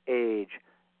this age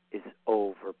is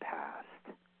overpast.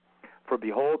 For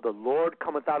behold, the Lord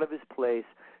cometh out of his place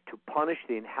to punish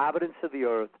the inhabitants of the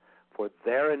earth for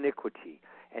their iniquity,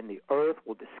 and the earth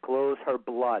will disclose her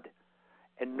blood,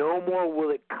 and no more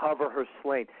will it cover her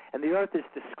slain. And the earth is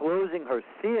disclosing her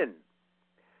sin.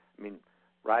 I mean,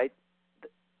 right?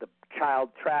 The child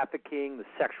trafficking,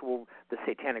 the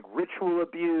satanic ritual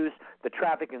abuse, the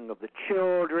trafficking of the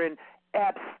children,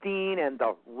 Epstein and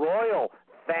the royal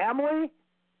family?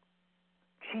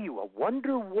 Gee, I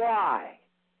wonder why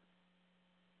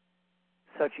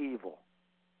such evil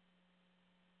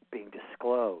being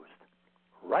disclosed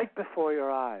right before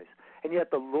your eyes. And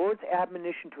yet the Lord's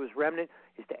admonition to his remnant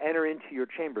is to enter into your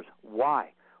chambers.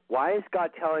 Why? Why is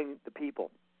God telling the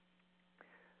people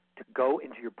to go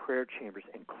into your prayer chambers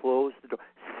and close the door?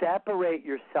 Separate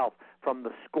yourself from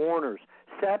the scorners.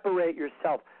 Separate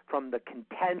yourself from the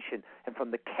contention and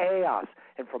from the chaos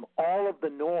and from all of the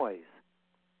noise.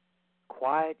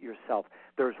 Quiet yourself.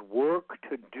 There's work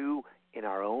to do in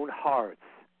our own hearts.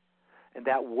 And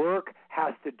that work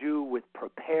has to do with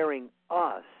preparing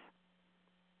us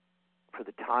for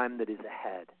the time that is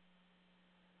ahead.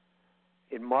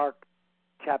 In Mark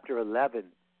chapter 11,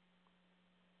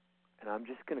 and I'm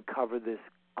just going to cover this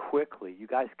quickly. You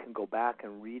guys can go back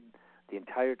and read the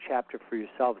entire chapter for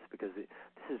yourselves because this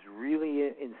is really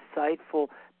an insightful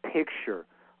picture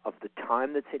of the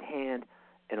time that's at hand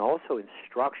and also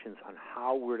instructions on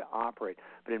how we're to operate.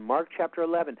 But in Mark chapter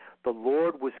 11, the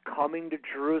Lord was coming to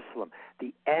Jerusalem.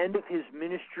 The end of his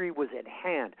ministry was at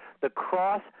hand, the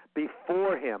cross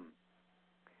before him.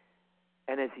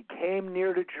 And as he came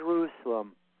near to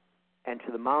Jerusalem and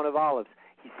to the Mount of Olives,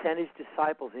 he sent his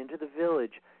disciples into the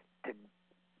village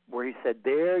where he said,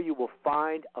 there you will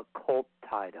find a colt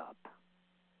tied up.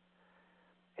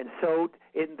 And so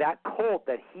in that colt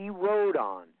that he rode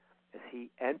on, as he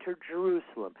entered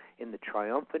Jerusalem in the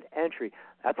triumphant entry,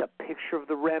 that's a picture of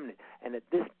the remnant. And at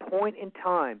this point in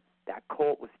time, that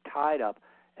colt was tied up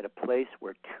at a place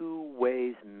where two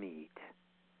ways meet.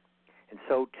 And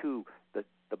so, too,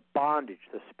 the bondage,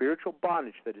 the spiritual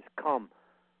bondage that has come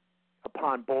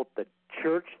upon both the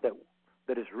church that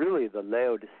is really the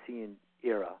Laodicean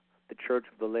era, the church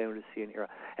of the Laodicean era,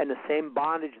 and the same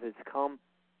bondage that's come,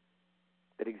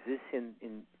 that exists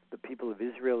in the people of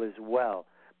Israel as well.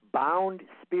 Bound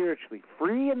spiritually,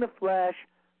 free in the flesh,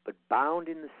 but bound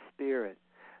in the spirit.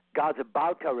 God's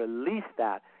about to release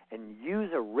that and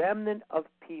use a remnant of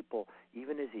people,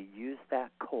 even as he used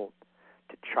that colt,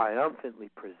 to triumphantly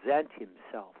present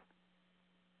himself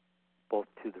both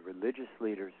to the religious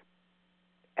leaders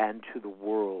and to the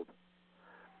world.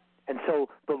 And so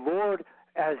the Lord,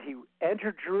 as he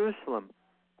entered Jerusalem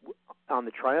on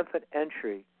the triumphant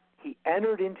entry, he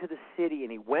entered into the city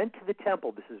and he went to the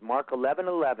temple. This is Mark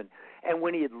 11:11. And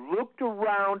when he had looked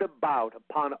around about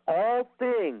upon all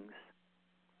things,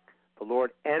 the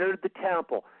Lord entered the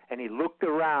temple and he looked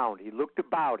around, he looked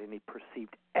about, and he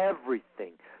perceived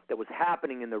everything that was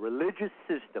happening in the religious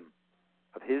system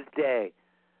of his day.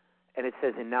 And it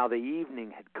says, and now the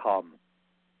evening had come.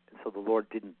 And so the Lord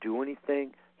didn't do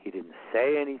anything. He didn't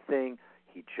say anything.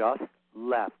 He just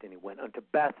left and he went unto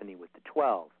Bethany with the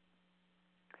 12.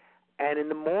 And in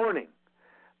the morning,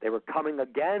 they were coming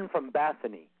again from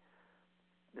Bethany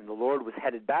And the Lord was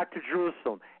headed back to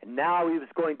Jerusalem, and now he was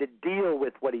going to deal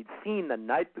with what he'd seen the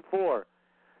night before.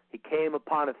 He came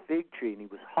upon a fig tree, and he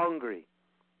was hungry.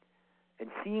 And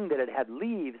seeing that it had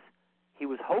leaves, he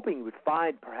was hoping he would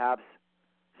find perhaps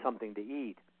something to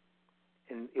eat.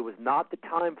 And it was not the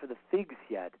time for the figs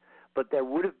yet, but there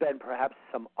would have been perhaps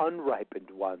some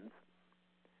unripened ones.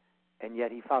 And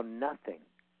yet he found nothing.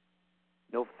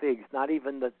 No figs, not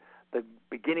even the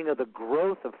beginning of the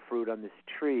growth of fruit on this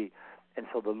tree. And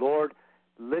so the Lord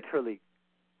literally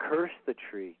cursed the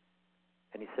tree.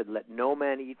 And he said, let no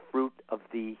man eat fruit of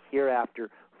thee hereafter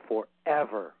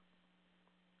forever.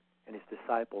 And his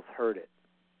disciples heard it.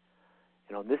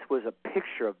 This was a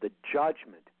picture of the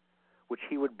judgment which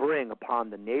he would bring upon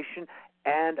the nation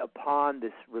and upon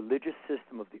this religious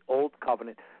system of the old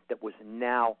covenant that was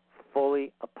now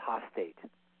fully apostate.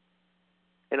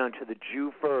 And unto the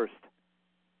Jew first,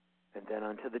 and then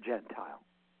unto the Gentile.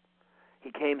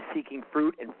 He came seeking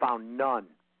fruit and found none.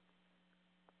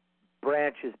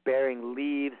 Branches bearing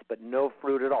leaves, but no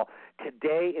fruit at all.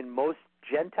 Today, in most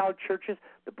Gentile churches,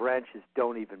 the branches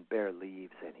don't even bear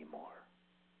leaves anymore.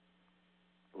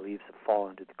 The leaves have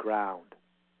fallen to the ground.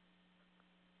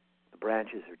 The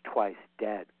branches are twice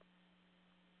dead.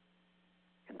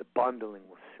 And the bundling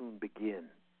will soon begin.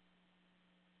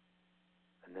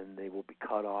 And then they will be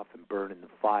cut off and burned in the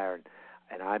fire.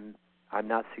 And I'm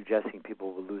not suggesting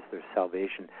people will lose their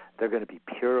salvation. They're going to be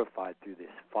purified through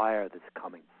this fire that's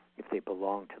coming if they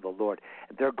belong to the Lord.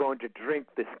 And they're going to drink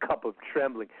this cup of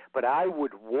trembling. But I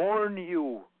would warn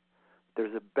you,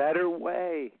 there's a better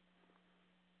way.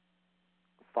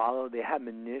 Follow the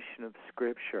admonition of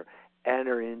Scripture.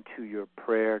 Enter into your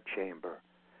prayer chamber.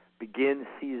 Begin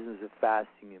seasons of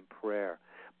fasting and prayer.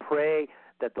 Pray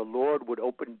that the Lord would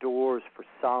open doors for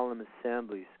solemn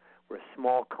assemblies where a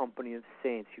small company of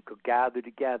saints you could gather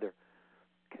together,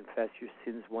 confess your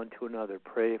sins one to another,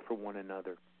 pray for one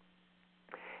another,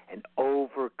 and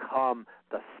overcome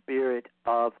the spirit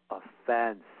of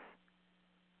offense,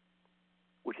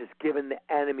 which has given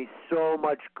the enemy so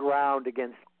much ground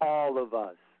against all of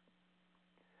us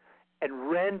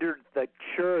and rendered the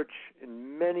church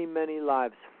in many, many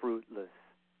lives fruitless.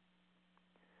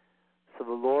 So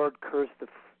the Lord cursed the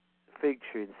fig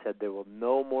tree and said, there will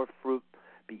no more fruit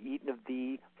be eaten of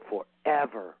thee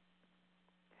forever.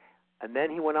 And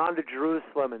then he went on to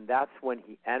Jerusalem, and that's when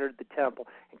he entered the temple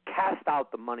and cast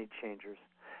out the money changers.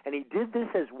 And he did this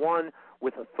as one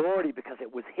with authority because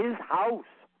it was his house.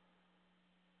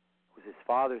 It was his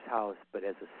father's house, but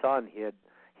as a son, he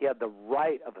had the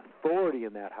right of authority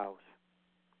in that house.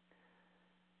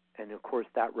 And, of course,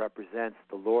 that represents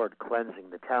the Lord cleansing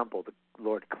the temple, the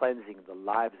Lord cleansing the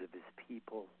lives of his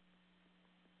people.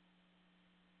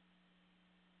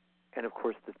 And, of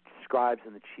course, the scribes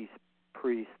and the chief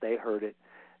priests, they heard it,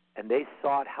 and they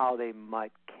sought how they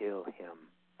might kill him.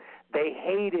 They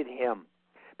hated him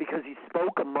because he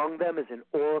spoke among them as an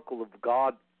oracle of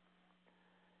God,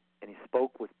 and he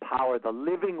spoke with power. The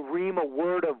living Rhema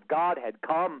word of God had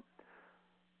come,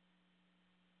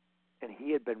 and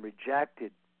he had been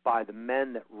rejected by the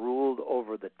men that ruled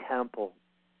over the temple.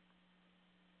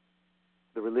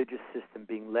 The religious system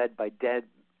being led by dead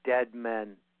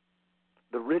men.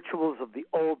 The rituals of the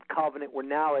old covenant were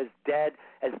now as dead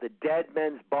as the dead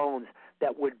men's bones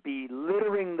that would be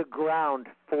littering the ground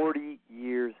 40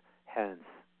 years hence.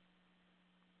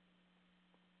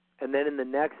 And then in the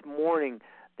next morning,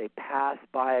 they passed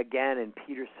by again, and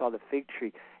Peter saw the fig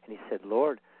tree, and he said,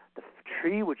 Lord, the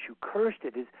tree which you cursed,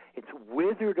 it's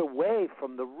withered away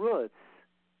from the roots.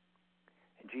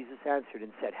 And Jesus answered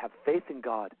and said, have faith in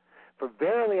God. For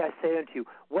verily I say unto you,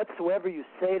 whatsoever you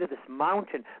say to this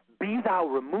mountain, be thou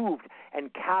removed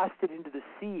and cast it into the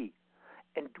sea,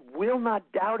 and will not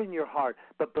doubt in your heart,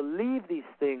 but believe these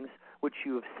things which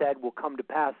you have said will come to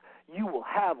pass. You will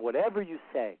have whatever you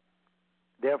say.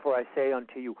 Therefore I say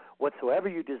unto you, whatsoever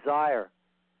you desire,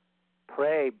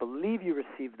 pray, believe you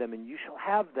receive them, and you shall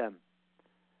have them.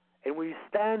 And when you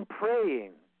stand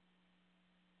praying,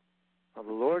 now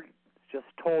the Lord just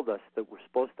told us that we're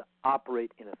supposed to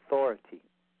operate in authority.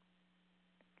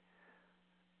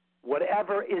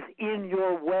 Whatever is in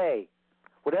your way,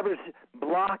 whatever is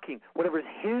blocking, whatever is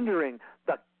hindering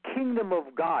the kingdom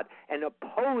of God and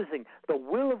opposing the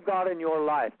will of God in your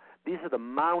life, these are the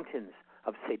mountains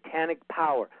of satanic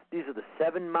power. These are the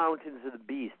 7 mountains of the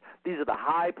beast. These are the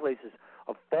high places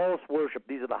of false worship.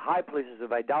 These are the high places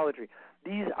of idolatry.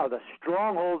 These are the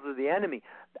strongholds of the enemy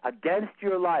against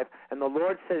your life. And the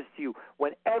Lord says to you,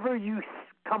 whenever you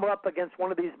come up against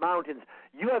one of these mountains,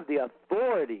 you have the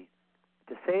authority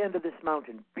to say unto this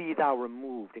mountain, be thou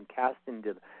removed and cast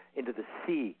into the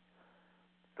sea.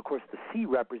 Of course, the sea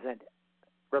represents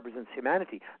represents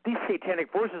humanity. These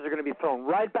satanic forces are going to be thrown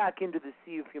right back into the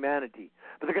sea of humanity,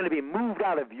 but they're going to be moved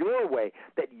out of your way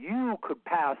that you could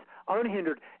pass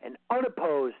unhindered and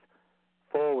unopposed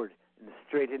forward in the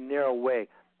straight and narrow way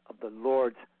of the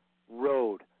Lord's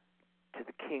road to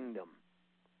the kingdom.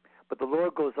 But the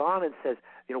Lord goes on and says,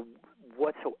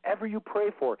 whatsoever you pray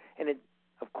for, and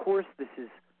of course this is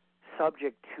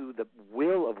subject to the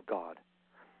will of God.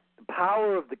 The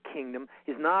power of the kingdom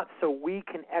is not so we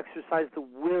can exercise the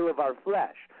will of our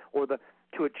flesh or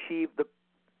to achieve the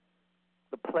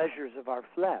pleasures of our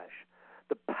flesh.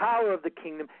 The power of the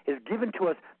kingdom is given to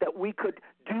us that we could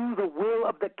do the will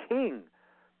of the King,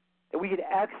 that we could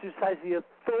exercise the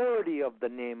authority of the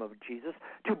name of Jesus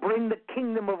to bring the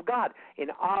kingdom of God in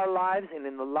our lives and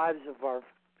in the lives of our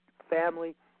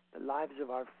family, the lives of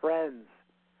our friends,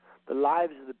 the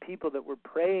lives of the people that we're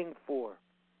praying for,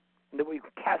 and that we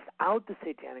could cast out the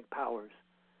satanic powers,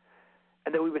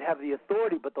 and that we would have the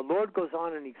authority. But the Lord goes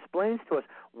on and explains to us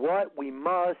what we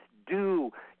must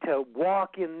do to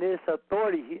walk in this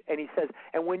authority. And he says,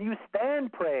 and when you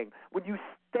stand praying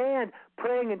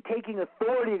and taking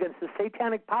authority against the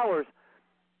satanic powers,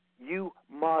 you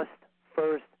must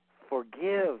first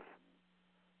forgive.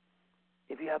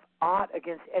 If you have aught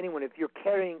against anyone, if you're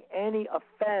carrying any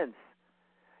offense,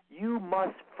 you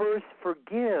must first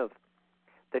forgive,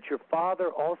 that your Father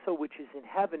also which is in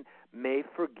heaven may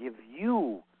forgive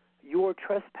you your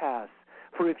trespass.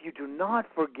 For if you do not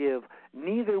forgive,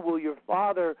 neither will your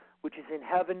Father which is in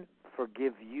heaven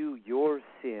forgive you your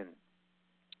sin.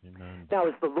 Amen. Now,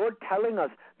 is the Lord telling us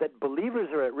that believers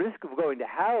are at risk of going to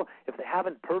hell if they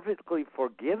haven't perfectly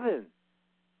forgiven?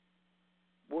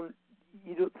 Well,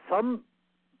 some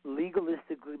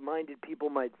legalistically minded people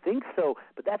might think so,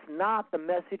 but that's not the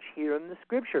message here in the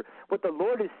Scripture. What the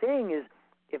Lord is saying is,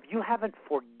 if you haven't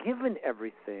forgiven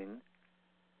everything,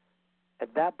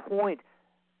 at that point,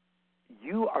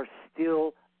 you are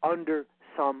still under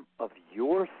some of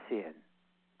your sin.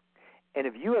 And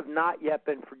if you have not yet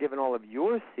been forgiven all of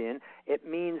your sin, it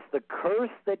means the curse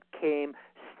that came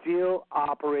still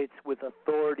operates with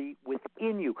authority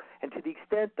within you. And to the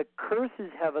extent the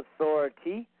curses have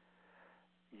authority,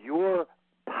 your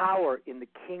power in the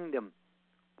kingdom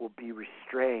will be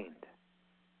restrained.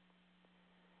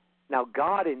 Now,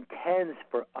 God intends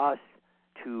for us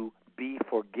to be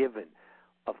forgiven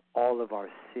of all of our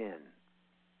sin.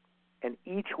 And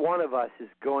each one of us is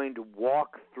going to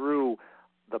walk through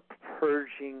the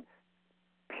purging,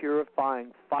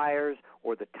 purifying fires,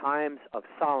 or the times of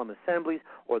solemn assemblies,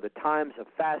 or the times of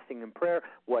fasting and prayer,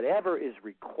 whatever is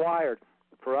required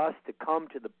for us to come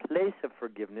to the place of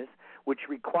forgiveness, which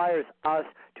requires us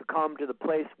to come to the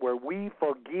place where we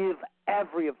forgive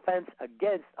every offense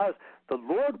against us. The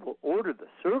Lord will order the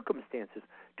circumstances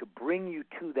to bring you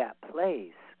to that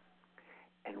place.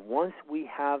 And once we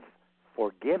have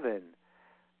forgiven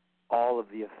all of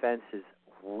the offenses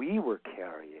we were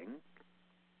carrying,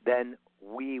 then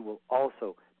we will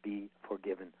also be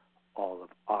forgiven all of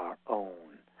our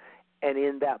own. And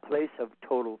in that place of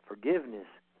total forgiveness,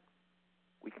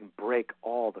 we can break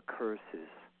all the curses,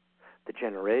 the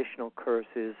generational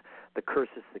curses, the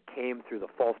curses that came through the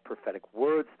false prophetic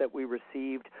words that we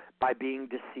received by being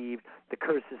deceived, the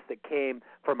curses that came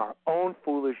from our own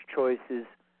foolish choices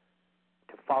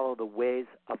to follow the ways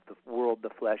of the world, the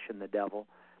flesh, and the devil,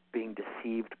 being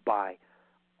deceived by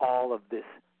all of this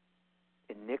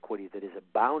iniquity that is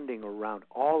abounding around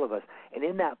all of us. And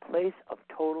in that place of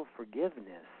total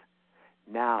forgiveness,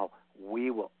 now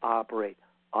we will operate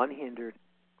unhindered,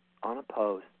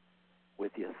 unopposed,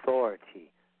 with the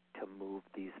authority to move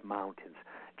these mountains.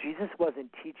 Jesus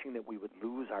wasn't teaching that we would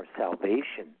lose our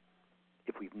salvation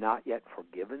if we've not yet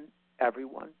forgiven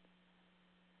everyone,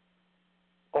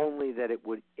 only that it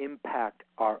would impact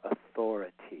our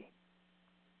authority.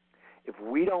 If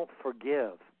we don't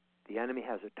forgive, the enemy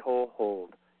has a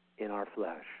toehold in our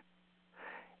flesh.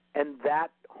 And that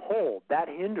hold, that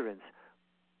hindrance,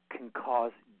 can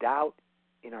cause doubt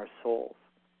in our souls.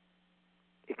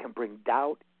 It can bring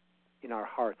doubt in our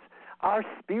hearts. Our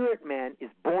spirit man is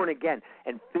born again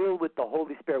and filled with the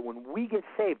Holy Spirit. When we get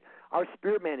saved, our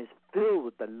spirit man is filled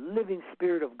with the living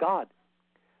Spirit of God.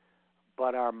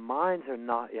 But our minds are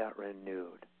not yet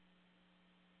renewed.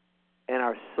 And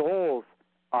our souls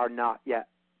are not yet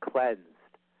cleansed.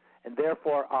 And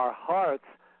therefore our hearts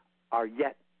are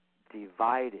yet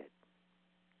divided.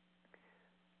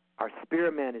 Our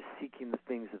spirit man is seeking the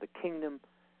things of the kingdom.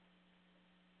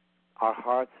 Our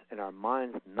hearts and our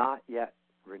minds, not yet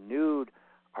renewed,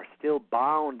 are still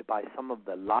bound by some of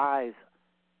the lies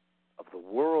of the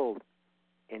world.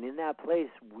 And in that place,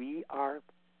 we are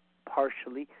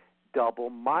partially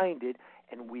double-minded,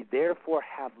 and we therefore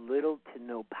have little to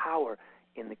no power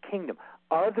in the kingdom,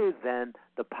 other than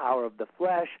the power of the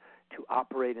flesh to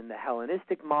operate in the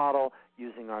Hellenistic model,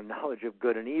 using our knowledge of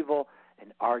good and evil,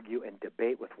 and argue and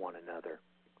debate with one another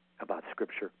about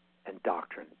Scripture and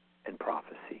doctrine and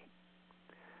prophecy.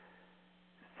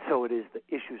 So it is the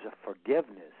issues of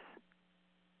forgiveness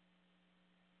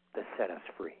that set us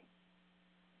free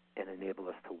and enable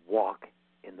us to walk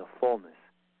in the fullness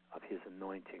of His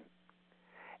anointing.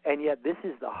 And yet this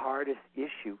is the hardest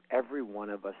issue every one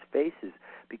of us faces,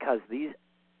 because these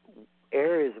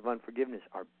areas of unforgiveness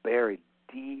are buried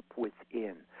deep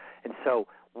within. And so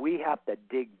we have to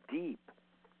dig deep.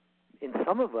 In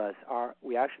some of us,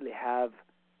 we actually have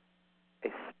a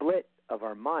split of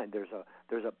our mind.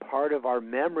 There's a part of our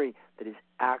memory that is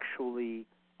actually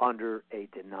under a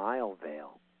denial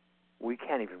veil. We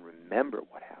can't even remember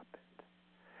what happened.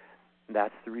 And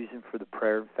that's the reason for the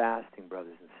prayer and fasting,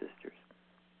 brothers and sisters.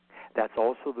 That's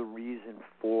also the reason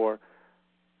for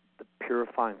the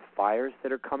purifying fires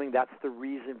that are coming. That's the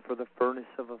reason for the furnace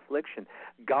of affliction.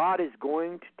 God is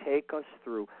going to take us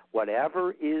through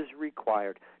whatever is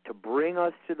required to bring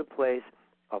us to the place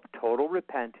of total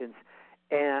repentance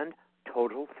and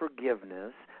total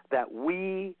forgiveness, that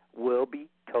we will be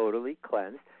totally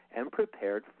cleansed and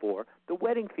prepared for the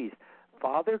wedding feast.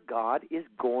 Father God is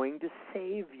going to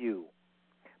save you,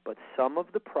 but some of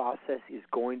the process is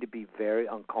going to be very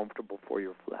uncomfortable for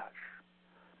your flesh.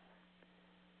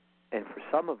 And for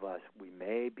some of us, we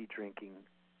may be drinking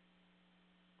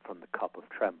from the cup of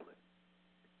trembling.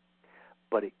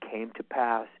 But it came to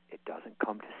pass. It doesn't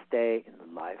come to stay in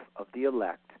the life of the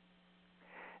elect.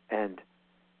 And,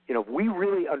 if we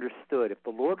really understood, if the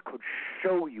Lord could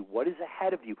show you what is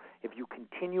ahead of you, if you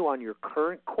continue on your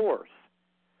current course,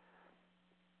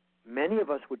 many of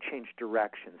us would change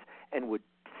directions and would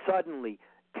suddenly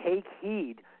take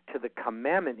heed to the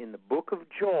commandment in the book of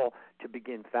Joel to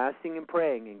begin fasting and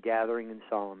praying and gathering in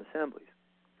solemn assemblies.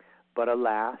 But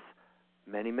alas,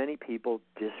 many, many people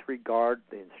disregard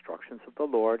the instructions of the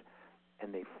Lord,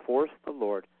 and they force the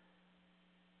Lord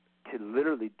to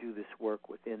literally do this work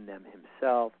within them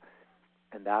Himself,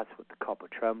 and that's what the cup of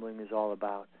trembling is all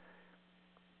about,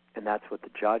 and that's what the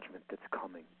judgment that's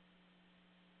coming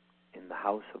in the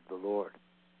house of the Lord.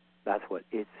 That's what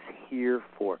it's here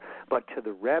for. But to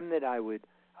the remnant, I would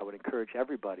encourage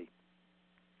everybody,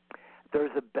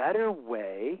 there's a better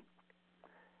way,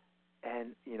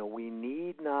 and we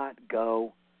need not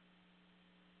go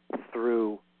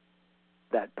through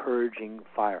that purging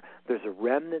fire. There's a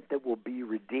remnant that will be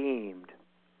redeemed,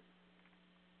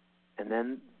 and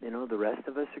then the rest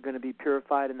of us are going to be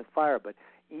purified in the fire. But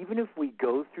even if we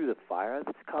go through the fire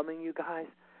that's coming, you guys,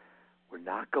 we're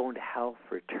not going to hell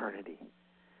for eternity.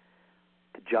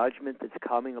 The judgment that's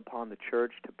coming upon the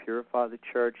church to purify the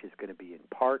church is going to be in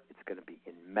part, it's going to be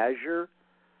in measure,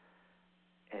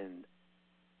 and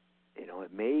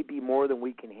it may be more than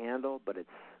we can handle, but it's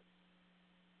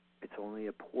only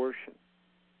a portion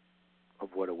of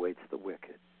what awaits the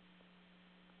wicked.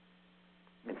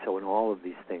 And so in all of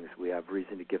these things, we have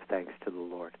reason to give thanks to the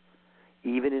Lord.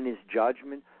 Even in His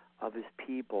judgment of His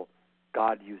people,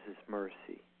 God uses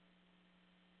mercy.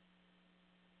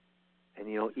 And,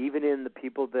 even in the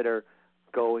people that are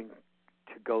going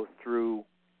to go through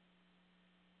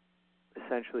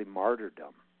essentially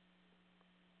martyrdom,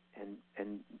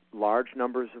 and large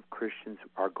numbers of Christians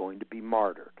are going to be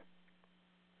martyred.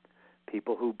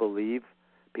 People who believe,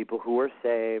 people who are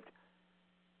saved,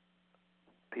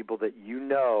 people that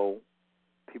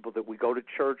people that we go to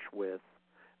church with,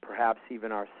 perhaps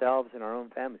even ourselves and our own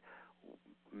families.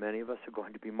 Many of us are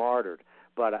going to be martyred.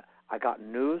 But I got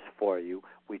news for you.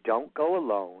 We don't go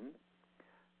alone.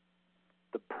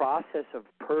 The process of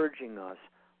purging us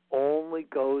only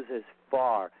goes as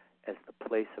far as the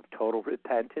place of total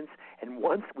repentance. And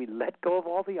once we let go of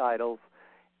all the idols,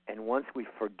 and once we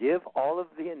forgive all of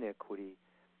the iniquity,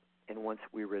 and once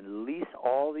we release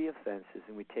all the offenses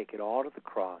and we take it all to the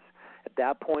cross, at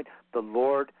that point the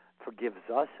Lord forgives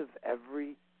us of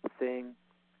everything,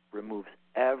 removes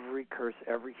every curse,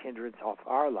 every hindrance off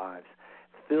our lives,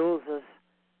 fills us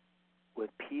with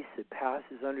peace that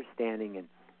passes understanding,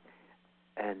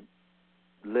 and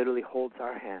literally holds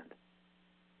our hand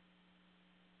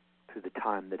through the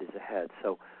time that is ahead.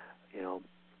 So,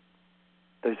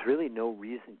 there's really no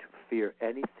reason to fear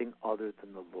anything other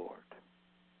than the Lord.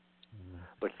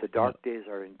 But the dark days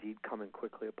are indeed coming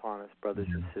quickly upon us, brothers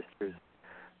and sisters.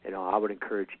 I would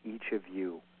encourage each of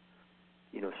you,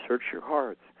 search your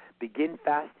hearts. Begin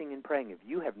fasting and praying. If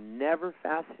you have never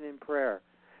fasted in prayer,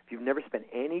 if you've never spent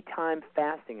any time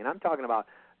fasting, and I'm talking about,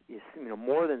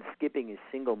 more than skipping a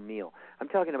single meal. I'm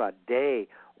talking about day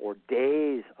or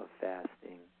days of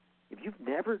fasting. If you've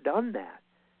never done that,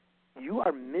 you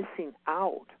are missing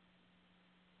out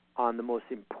on the most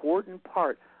important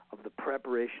part of the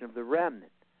preparation of the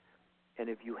remnant. And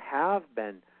if you have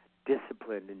been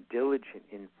disciplined and diligent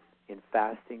in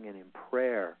fasting and in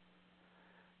prayer,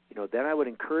 then I would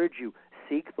encourage you,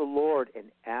 seek the Lord and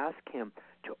ask Him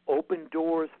to open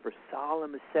doors for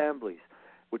solemn assemblies,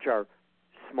 which are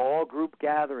small group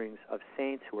gatherings of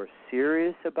saints who are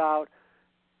serious about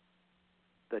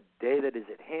the day that is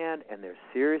at hand, and they're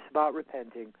serious about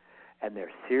repenting, and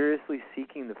they're seriously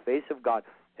seeking the face of God,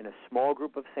 in a small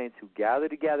group of saints who gather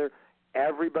together,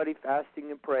 everybody fasting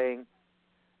and praying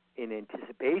in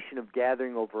anticipation of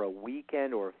gathering over a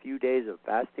weekend or a few days of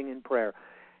fasting and prayer,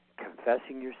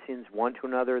 confessing your sins one to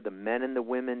another, the men and the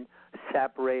women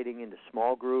separating into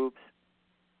small groups.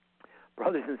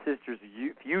 Brothers and sisters,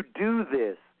 if you do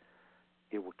this,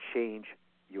 it will change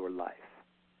your life.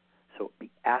 So be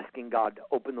asking God to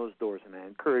open those doors, and I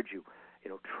encourage you,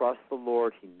 trust the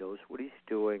Lord. He knows what He's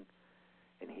doing,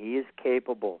 and He is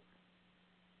capable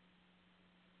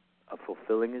of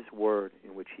fulfilling His word,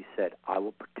 in which He said, I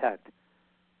will protect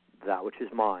that which is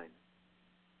mine.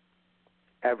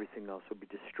 Everything else will be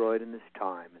destroyed in this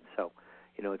time. And so,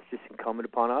 it's just incumbent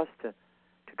upon us to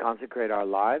consecrate our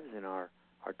lives and our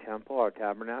temple, our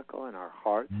tabernacle, and our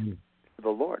hearts to the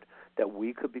Lord, that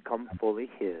we could become fully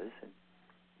His, and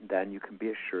then you can be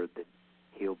assured that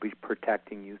He'll be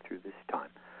protecting you through this time.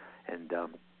 And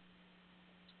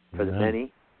for the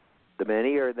many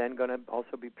are then going to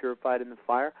also be purified in the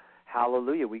fire.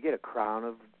 Hallelujah. We get a crown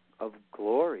of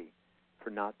glory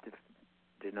for not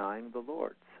denying the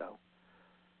Lord. So,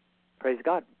 praise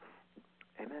God.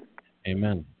 Amen.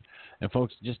 Amen. And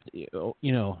folks, just,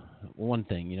 one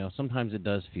thing, sometimes it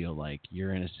does feel like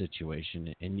you're in a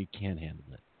situation and you can't handle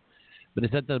it. But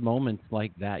it's at the moments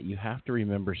like that you have to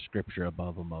remember Scripture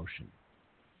above emotion.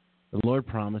 The Lord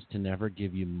promised to never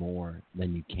give you more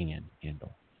than you can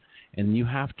handle. And you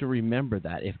have to remember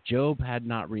that. If Job had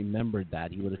not remembered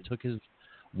that, he would have took his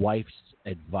wife's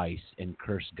advice and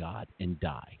cursed God and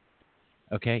died.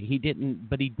 Okay? He didn't,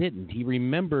 but he didn't. He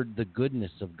remembered the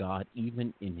goodness of God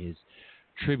even in his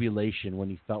tribulation when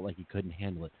he felt like he couldn't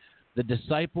handle it. The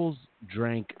disciples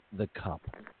drank the cup.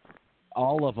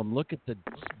 All of them. Look at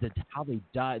how they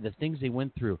died, the things they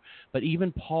went through. But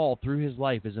even Paul, through his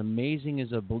life, as amazing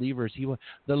as a believer as he was,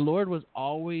 the Lord was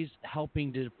always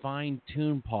helping to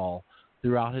fine-tune Paul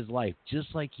throughout his life,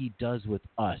 just like He does with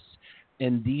us.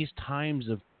 And these times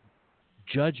of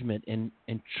judgment and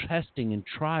testing and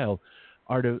trial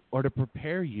are to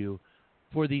prepare you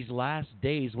for these last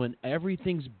days when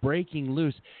everything's breaking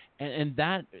loose, and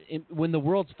that when the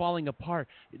world's falling apart,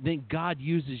 then God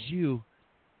uses you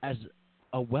as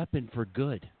a weapon for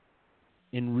good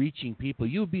in reaching people.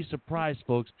 You would be surprised,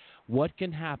 folks, what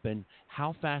can happen,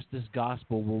 how fast this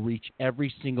gospel will reach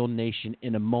every single nation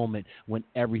in a moment when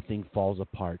everything falls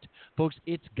apart. Folks,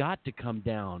 it's got to come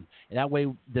down. That way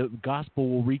the gospel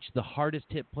will reach the hardest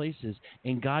hit places,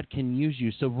 and God can use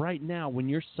you. So right now, when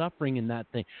you're suffering in that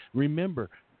thing, remember,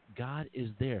 God is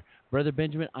there. Brother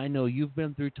Benjamin, I know you've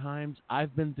been through times.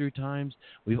 I've been through times.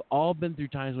 We've all been through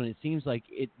times when it seems like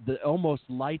the almost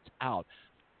lights out,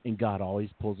 and God always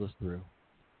pulls us through.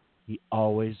 He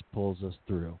always pulls us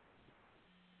through.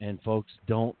 And folks,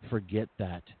 don't forget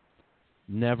that.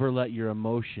 Never let your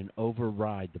emotion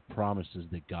override the promises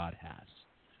that God has.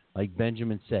 Like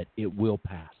Benjamin said, it will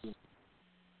pass.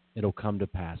 It'll come to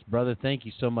pass. Brother, thank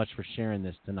you so much for sharing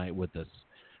this tonight with us,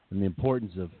 and the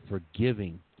importance of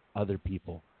forgiving other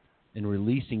people and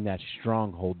releasing that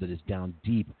stronghold that is down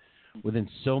deep within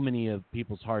so many of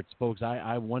people's hearts. Folks,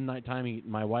 I one night time,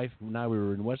 my wife and I, we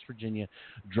were in West Virginia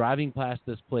driving past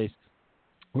this place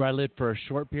where I lived for a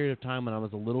short period of time when I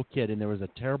was a little kid, and there was a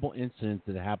terrible incident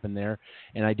that happened there,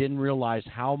 and I didn't realize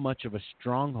how much of a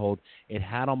stronghold it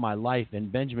had on my life.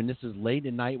 And Benjamin, this is late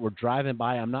at night, we're driving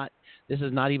by, this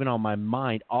is not even on my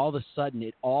mind. All of a sudden,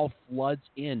 it all floods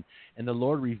in, and the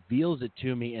Lord reveals it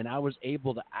to me, and I was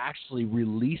able to actually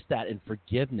release that in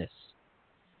forgiveness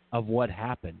of what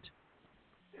happened.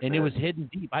 And it was hidden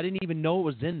deep. I didn't even know it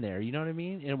was in there. You know what I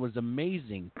mean? And it was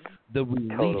amazing, the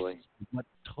release of what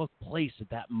took place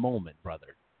at that moment,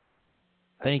 brother.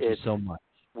 Thank you so much.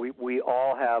 We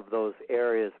all have those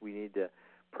areas we need to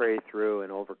pray through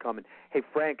and overcome. And hey,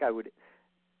 Frank, I would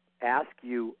ask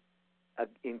you,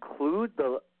 include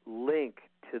the link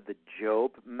to the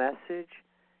Job message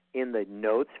in the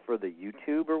notes for the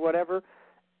YouTube or whatever,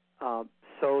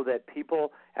 so that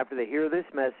people, after they hear this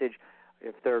message,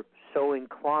 if they're so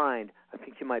inclined, I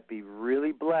think you might be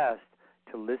really blessed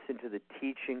to listen to the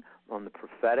teaching on the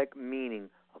prophetic meaning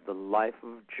of the life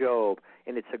of Job,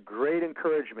 and it's a great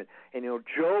encouragement. And,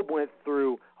 Job went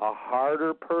through a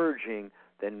harder purging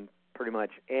than pretty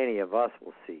much any of us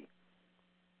will see,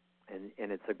 and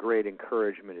it's a great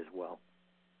encouragement as well.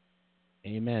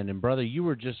 Amen. And, brother, you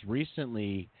were just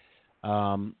recently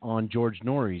on George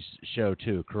Norrie's show,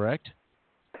 too, correct?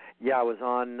 Yeah, I was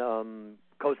on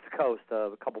Coast to Coast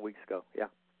a couple weeks ago, yeah.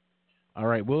 All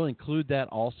right, we'll include that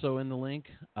also in the link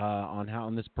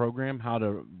on this program, how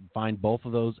to find both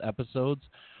of those episodes.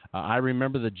 I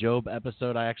remember the Job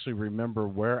episode. I actually remember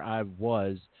where I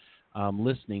was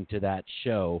listening to that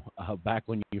show back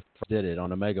when you first did it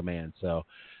on Omega Man. So,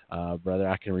 brother,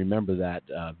 I can remember that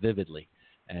vividly.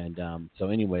 And so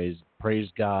anyways, praise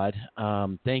God.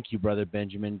 Thank you, Brother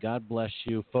Benjamin. God bless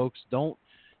you. Folks, don't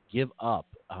give up.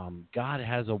 God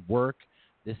has a work.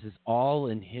 This is all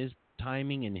in His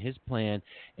timing and His plan,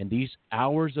 and these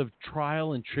hours of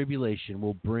trial and tribulation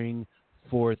will bring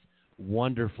forth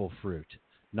wonderful fruit.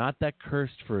 Not that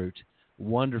cursed fruit.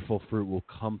 Wonderful fruit will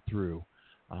come through,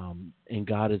 and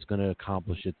God is going to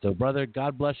accomplish it. So, brother,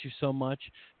 God bless you so much.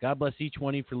 God bless each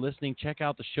one of you for listening. Check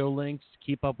out the show links.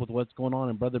 Keep up with what's going on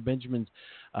in Brother Benjamin's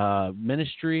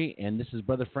ministry, and this is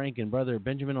Brother Frank and Brother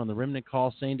Benjamin on the Remnant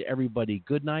Call saying to everybody,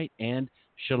 good night and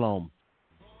shalom.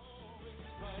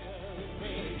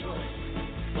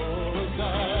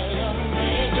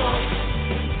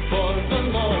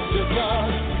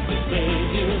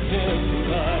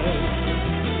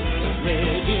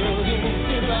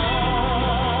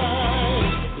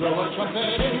 Trumpet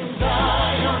in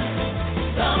Zion,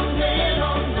 sounding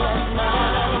on the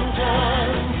mountain.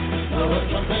 Blow a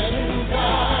trumpet in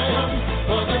Zion,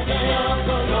 for the day of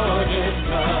the Lord is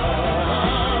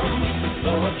come.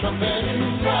 Blow a trumpet in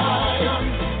Zion.